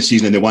the beginning of the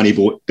season and they won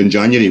Evo in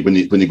January when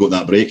they got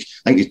that break,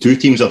 I think the 2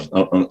 teams are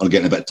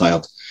getting a bit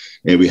tired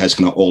with his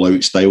kind of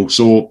all-out style.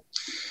 So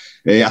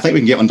I think we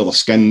can get under the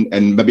skin,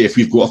 and maybe if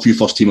we've got a few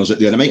first-teamers out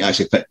there, it might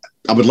actually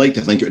I would like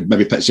to think it would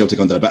maybe put Celtic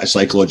under a bit of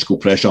psychological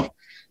pressure,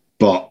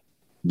 but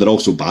they're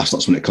also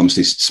bastards when it comes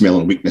to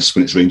smelling weakness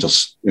when it's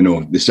Rangers.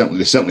 They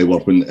certainly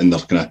were in their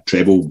kind of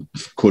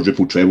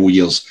quadruple treble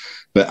years.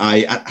 But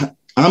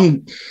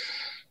I'm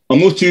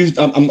not too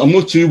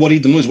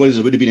worried. I'm not as worried as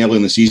I would have been earlier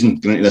in the season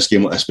going into this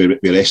game like this. We're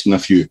resting a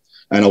few,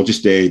 and I'll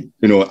just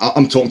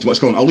I'm talking too much.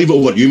 Colin, I'll leave it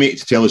over to you, mate,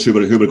 to tell us who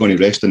we're going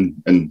to rest and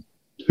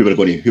who we're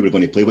going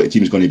to play, what the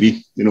team's going to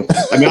be. I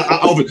mean,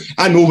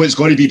 I know what it's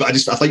going to be, but I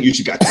think you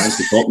should get a chance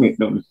to talk, mate.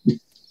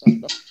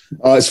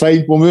 It's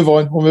fine. We'll move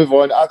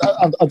on.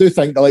 I do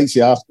think the likes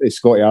of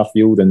Scotty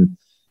Arfield, and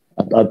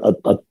I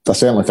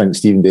certainly think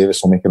Stephen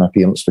Davis will make an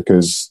appearance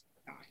because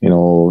I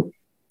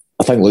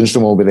think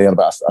Lundstrom will be there,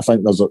 but I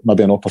think there's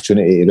maybe an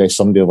opportunity to rest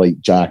somebody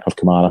like Jack or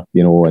Kamara,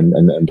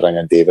 and bring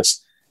in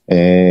Davis.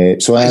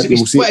 So what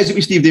is it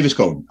with Steve Davis,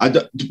 Colin?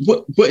 What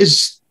do you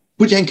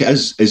think it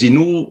is? Is he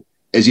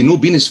no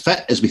being as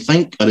fit as we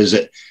think, or is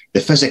it the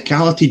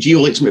physicality?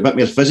 Gio likes him a bit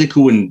more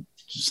physical, and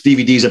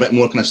Stevie D's a bit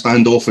more kind of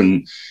standoff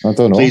and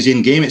plays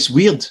in game. It's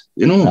weird,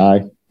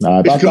 Aye.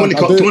 Come on in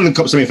the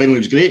cup semi-final, it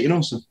was great,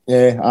 So.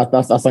 Yeah, I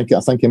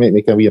think he might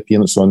make a wee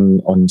appearance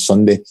on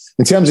Sunday.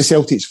 In terms of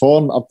Celtic's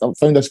form, I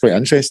found this quite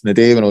interesting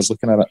today when I was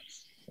looking at it.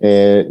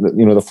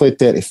 They've played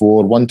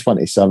 34, won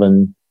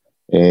 27,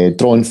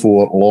 drawn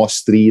 4,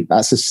 lost 3.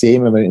 That's the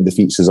same amount of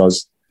defeats as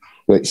us,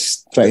 which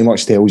pretty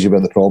much tells you where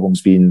the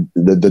problem's been.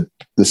 The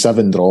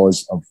 7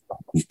 draws have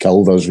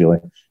killed us, really.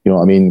 You know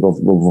what I mean?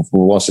 We've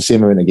lost the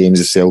same amount of games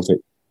as Celtic.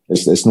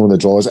 It's not the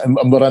draws. And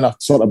we're in a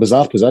sort of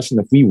bizarre position.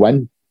 If we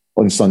win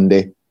on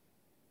Sunday,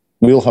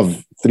 we'll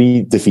have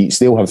 3 defeats.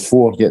 They'll have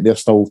 4, yet they're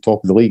still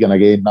top of the league. And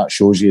again, that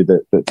shows you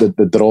that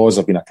the draws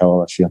have been a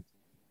killer this year.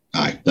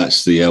 Aye,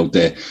 that's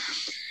the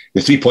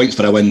 3 points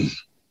for a win.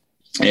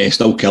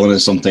 Still killing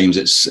us sometimes.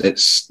 You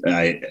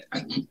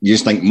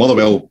just think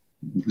Motherwell.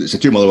 It's the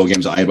 2 Motherwell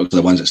games at Ibrox are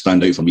the ones that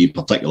stand out for me in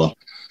particular.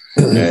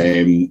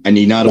 And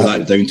you narrow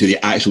that down to the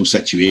actual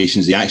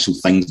situations, the actual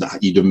things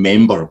that you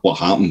remember what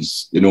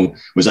happens.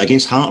 Was it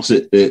against Hearts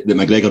that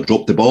McGregor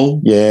dropped the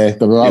ball? Yeah,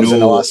 that was in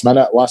the last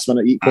minute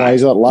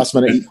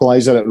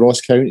equaliser at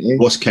Ross County.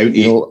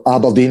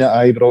 Aberdeen at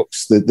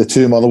Ibrox, the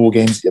 2 Motherwell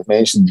games that you've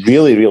mentioned,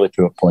 really, really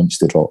poor points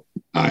to drop.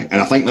 Aye,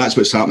 and I think that's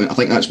what's happening. I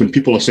think that's when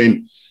people are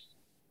saying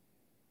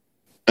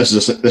this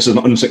is an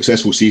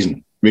unsuccessful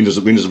season. Rangers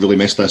have really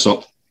messed this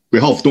up. We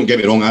have. Don't get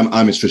me wrong.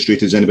 I'm as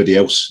frustrated as anybody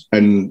else,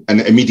 in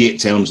immediate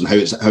terms, and how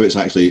it's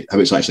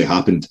actually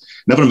happened.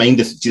 Never mind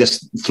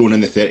just throwing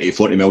in the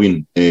 30-40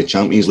 million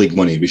Champions League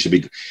money. We should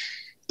be.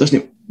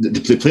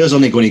 The players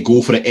aren't going to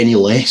go for it any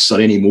less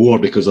or any more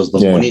because there's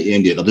money at the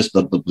end of it.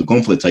 They're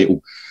going for the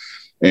title.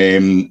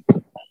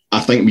 I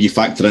think when you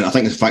factor in, I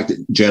think the fact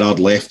that Gerrard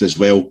left as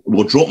well.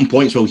 We're dropping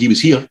points while he was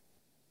here,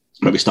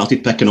 but we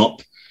started picking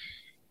up.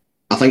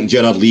 I think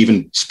Gerrard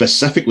leaving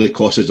specifically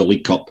cost us the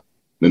League Cup.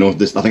 I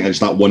think it's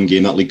that one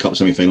game, that League Cup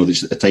semi-final,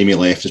 the time he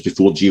left, just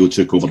before Gio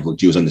took over.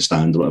 Gio was in the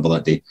stand or whatever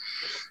that day.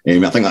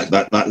 I think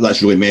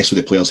that's really messed with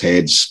the players'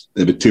 heads.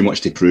 There was too much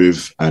to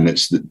prove, and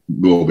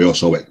we all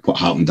saw what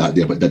happened that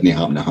day, but didn't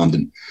happen at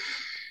Hampden.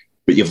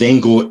 But you've then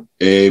got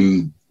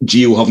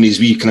Gio having his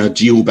wee kind of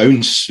Gio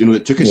bounce.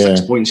 It took us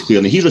 6 points clear,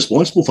 and he's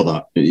responsible for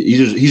that.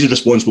 He's as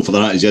responsible for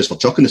that as he is for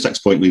chucking the 6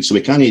 point lead. So we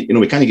can't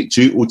get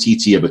too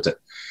OTT about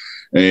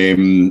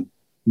it.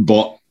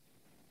 But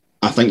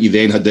I think you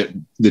then had the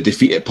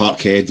defeat at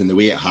Parkhead and the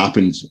way it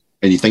happened,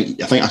 and I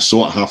think I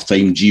saw at half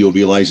time Gio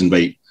realising,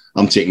 right,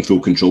 I'm taking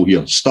full control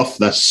here. Stuff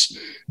this,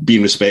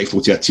 being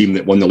respectful to a team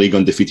that won the league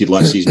undefeated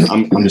last season.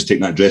 I'm just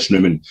taking that dressing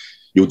room and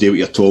you'll do what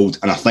you're told.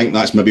 And I think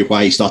that's maybe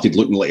why he started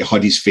looking like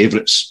Huddy's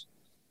favourites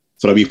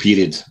for a wee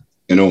period,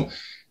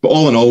 But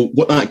all in all,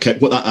 what that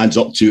adds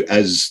up to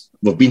is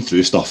we've been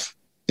through stuff,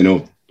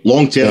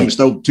 Long term,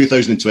 still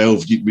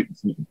 2012.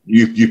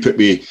 You put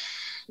me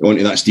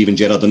onto that Steven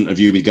Gerrard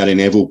interview with Gary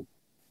Neville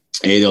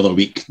the other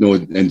week,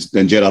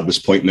 and Gerrard was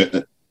pointing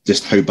out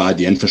just how bad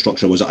the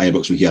infrastructure was at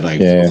Ibrox when he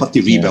arrived. We've had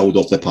to rebuild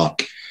off the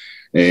park,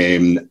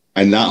 and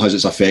that has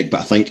its effect.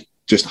 But I think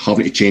just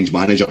having to change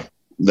manager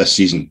this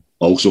season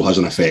also has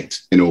an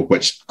effect,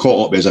 which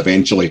caught up with us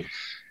eventually,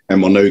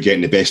 and we're now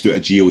getting the best out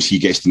of Gio as he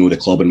gets to know the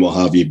club and what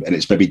have you. And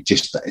it's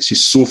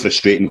just so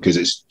frustrating because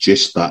it's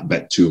just that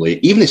bit too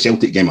late. Even the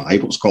Celtic game at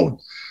Ibrox, Colin,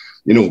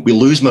 we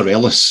lose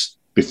Morelos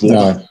before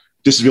that.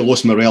 just as we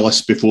lost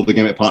Morelos before the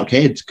game at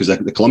Parkhead, because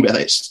the Columbia,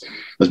 there's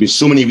been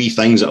so many wee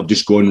things that have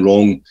just gone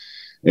wrong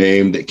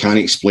that can't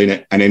explain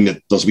it. And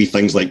then there's wee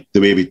things like the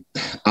way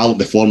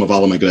the form of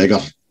Alan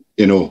McGregor,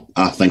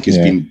 I think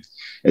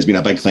has been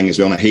a big thing as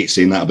well. And I hate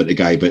saying that about the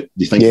guy, but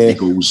you think he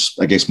goes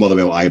against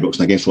Motherwell, Ibrox,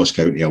 and against Ross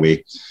County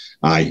away.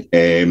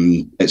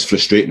 It's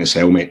frustrating as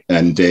hell, mate.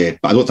 And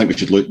but I don't think we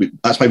should look.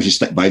 That's why we should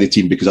stick by the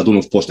team, because I don't know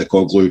if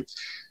Postecoglou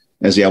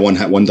is he a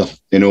one-hit wonder.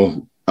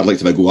 I'd like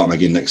to have a go at him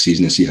again next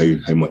season and see how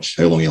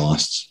long he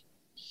lasts.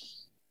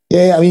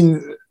 Yeah, I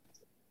mean,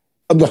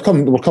 we're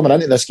coming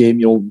into this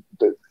game.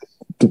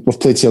 We've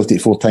played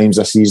Celtic 4 times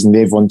this season.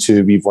 They've won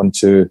 2, we've won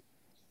 2.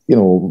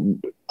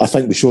 I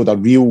think we showed a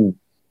real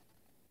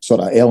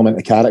sort of element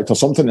of character,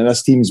 something that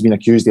this team's been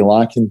accused of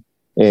lacking,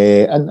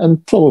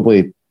 and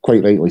probably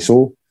quite rightly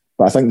so.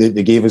 But I think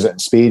they gave us it in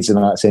spades in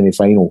that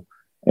semi-final.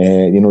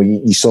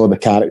 You saw the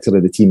character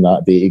of the team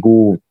that day. To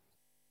go,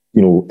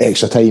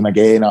 extra time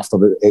again after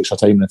the extra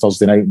time on the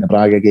Thursday night in the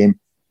Braga game,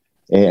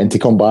 and to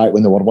come back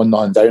when they were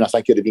 1-0 down, I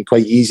think it would have been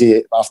quite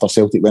easy after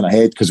Celtic went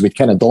ahead, because we'd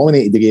kind of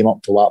dominated the game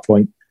up to that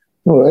point.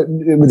 It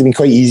would have been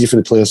quite easy for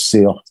the players to say,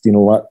 you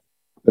know what,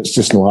 it's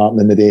just not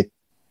happening today.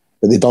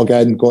 But they dug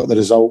in, got the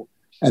result,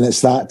 and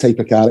it's that type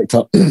of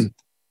character and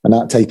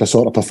that type of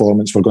sort of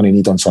performance we're going to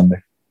need on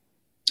Sunday.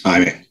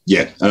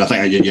 Yeah, and I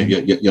think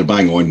you're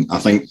bang on. I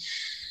think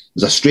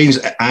there's a strange.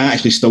 I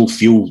actually still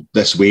feel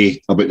this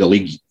way about the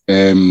league.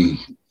 I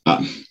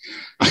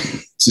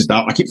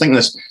keep thinking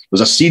this.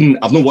 There's a scene.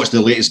 I've not watched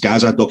the latest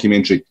Gaza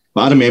documentary,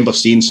 but I remember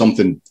seeing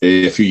something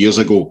a few years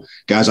ago.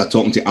 Gaza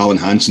talking to Alan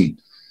Hansen,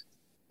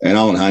 and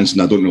Alan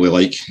Hansen I don't really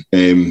like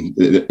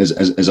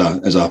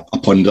as a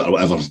pundit or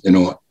whatever,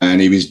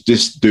 And he was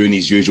just doing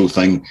his usual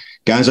thing.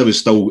 Gaza was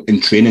still in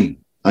training.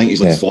 I think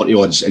he's like 40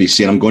 odds, and he's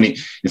saying, the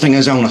thing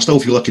is, Alan, I still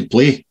feel I could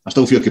play.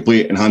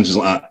 And Hansen's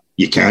like,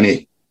 you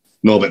can't.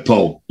 No, but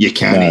Paul, you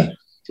can't. Yeah.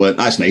 Well,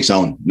 that's nice,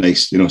 Alan.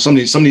 Nice.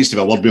 Somebody needs to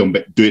have a word with him,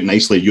 but do it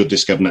nicely. You're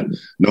just giving it.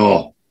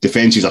 No,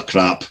 defences are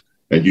crap,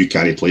 and you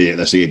can't play at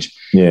this age.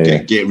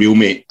 Get real,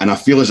 mate. And I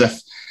feel as if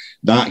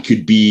that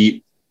could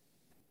be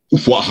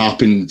what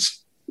happened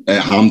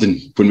at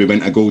Hampden when we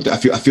went to goal. I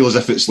feel as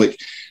if it's like,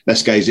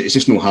 this guy's, it's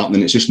just not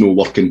happening. It's just not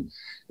working.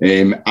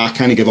 I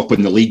can't give up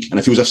on the league. And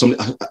I feel as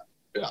if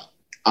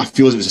I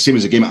feel as it was the same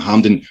as the game at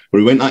Hampden, where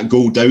we went that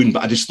goal down,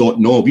 but I just thought,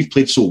 no, we've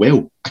played so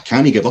well. I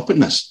can't give up on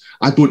this.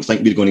 I don't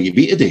think we're going to get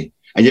beat today.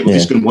 And yet we're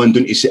just going 1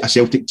 down to a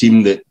Celtic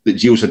team that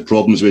Gio's had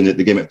problems with,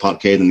 the game at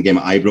Parkhead and the game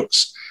at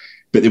Ibrox.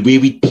 But the way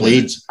we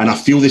played, and I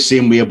feel the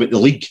same way about the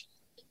league.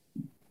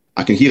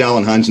 I can hear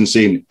Alan Hansen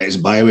saying, it's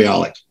byway,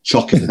 Alec,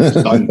 chuck it,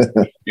 it's done.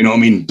 You know what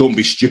I mean? Don't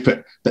be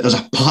stupid. But there's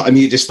a part of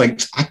me that just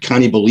thinks, I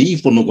can't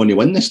believe we're not going to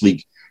win this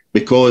league,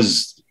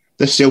 because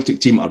this Celtic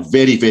team are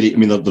very, very,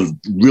 they're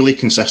really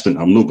consistent.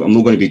 I'm not going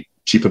to be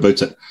cheap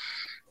about it.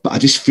 But I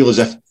just feel as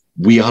if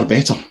we are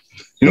better.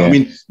 You know what I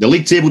mean? The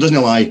league table doesn't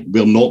lie.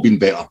 We're not been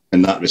better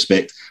in that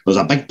respect. There's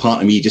a big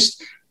part of me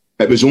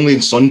it was only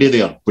on Sunday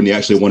there when they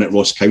actually won at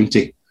Ross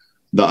County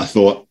that I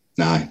thought,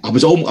 nah, I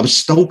was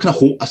still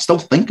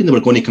thinking they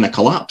were going to kind of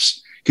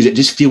collapse, because it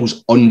just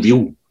feels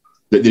unreal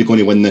that they're going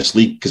to win this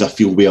league, because I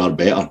feel we are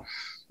better.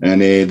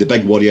 And the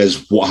big worry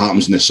is what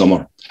happens in the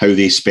summer, how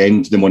they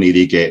spend the money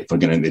they get for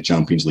getting into the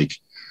Champions League.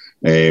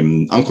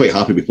 I'm quite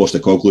happy with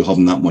Postecoglou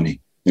having that money.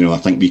 I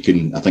think we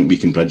can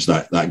bridge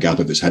that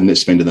gap if it's him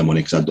that's spending the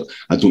money, because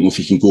I don't know if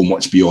he can go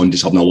much beyond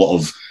just having a lot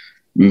of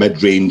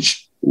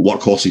mid-range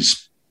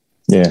workhorses.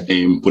 Yeah.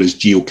 Whereas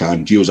Gio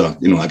can. Gio's a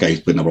guy who's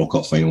played in a World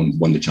Cup final and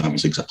won the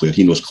Champions League as a player.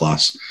 He knows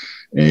class.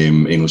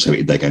 He knows how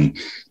to dig in.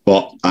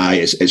 But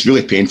it's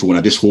really painful, and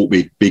I just hope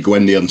we go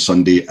in there on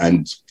Sunday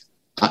and.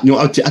 I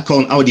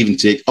would even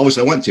take.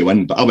 Obviously, I want to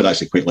win, but I would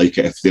actually quite like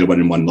it if they're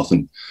winning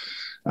 1-0,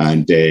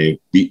 and they're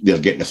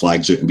getting the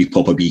flags out and we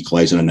pop a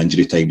equaliser in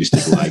injury time just to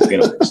flag.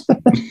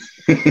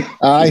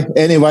 Aye,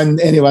 anyone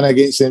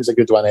against them's a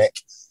good one, Eck.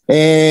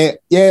 I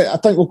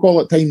think we'll call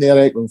it time there,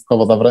 Eck. We've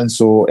covered everything.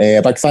 So a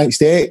big thanks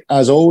to Eck,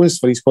 as always,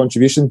 for his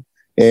contribution.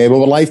 We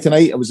were live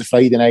tonight. It was a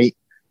Friday night.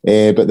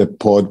 But the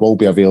pod will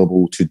be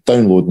available to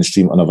download and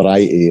stream on a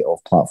variety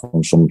of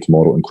platforms from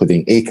tomorrow,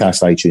 including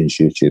Acast, iTunes,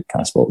 YouTube,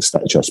 Castbox,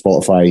 Stitcher,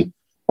 Spotify,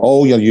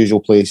 all your usual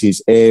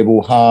places.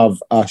 We'll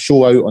have a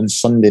show out on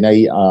Sunday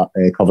night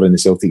covering the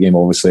Celtic game,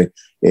 obviously.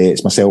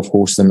 It's myself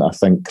hosting, I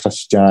think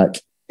Chris Jack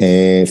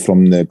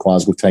from the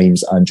Glasgow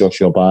Times and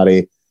Joshua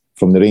Barry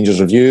from the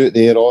Rangers Review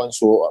there on.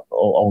 So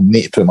I'll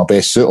need to put my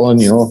best suit on,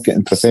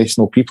 getting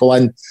professional people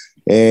in.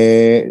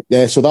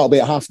 So that'll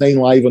be at 9:30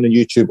 live on the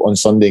YouTube on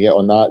Sunday. Get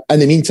on that. In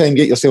the meantime,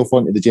 get yourself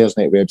onto the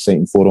Gersnet website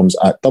and forums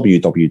at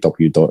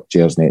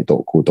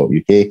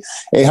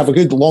www.gersnet.co.uk. Have a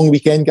good long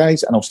weekend,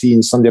 guys, and I'll see you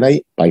on Sunday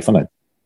night. Bye for now.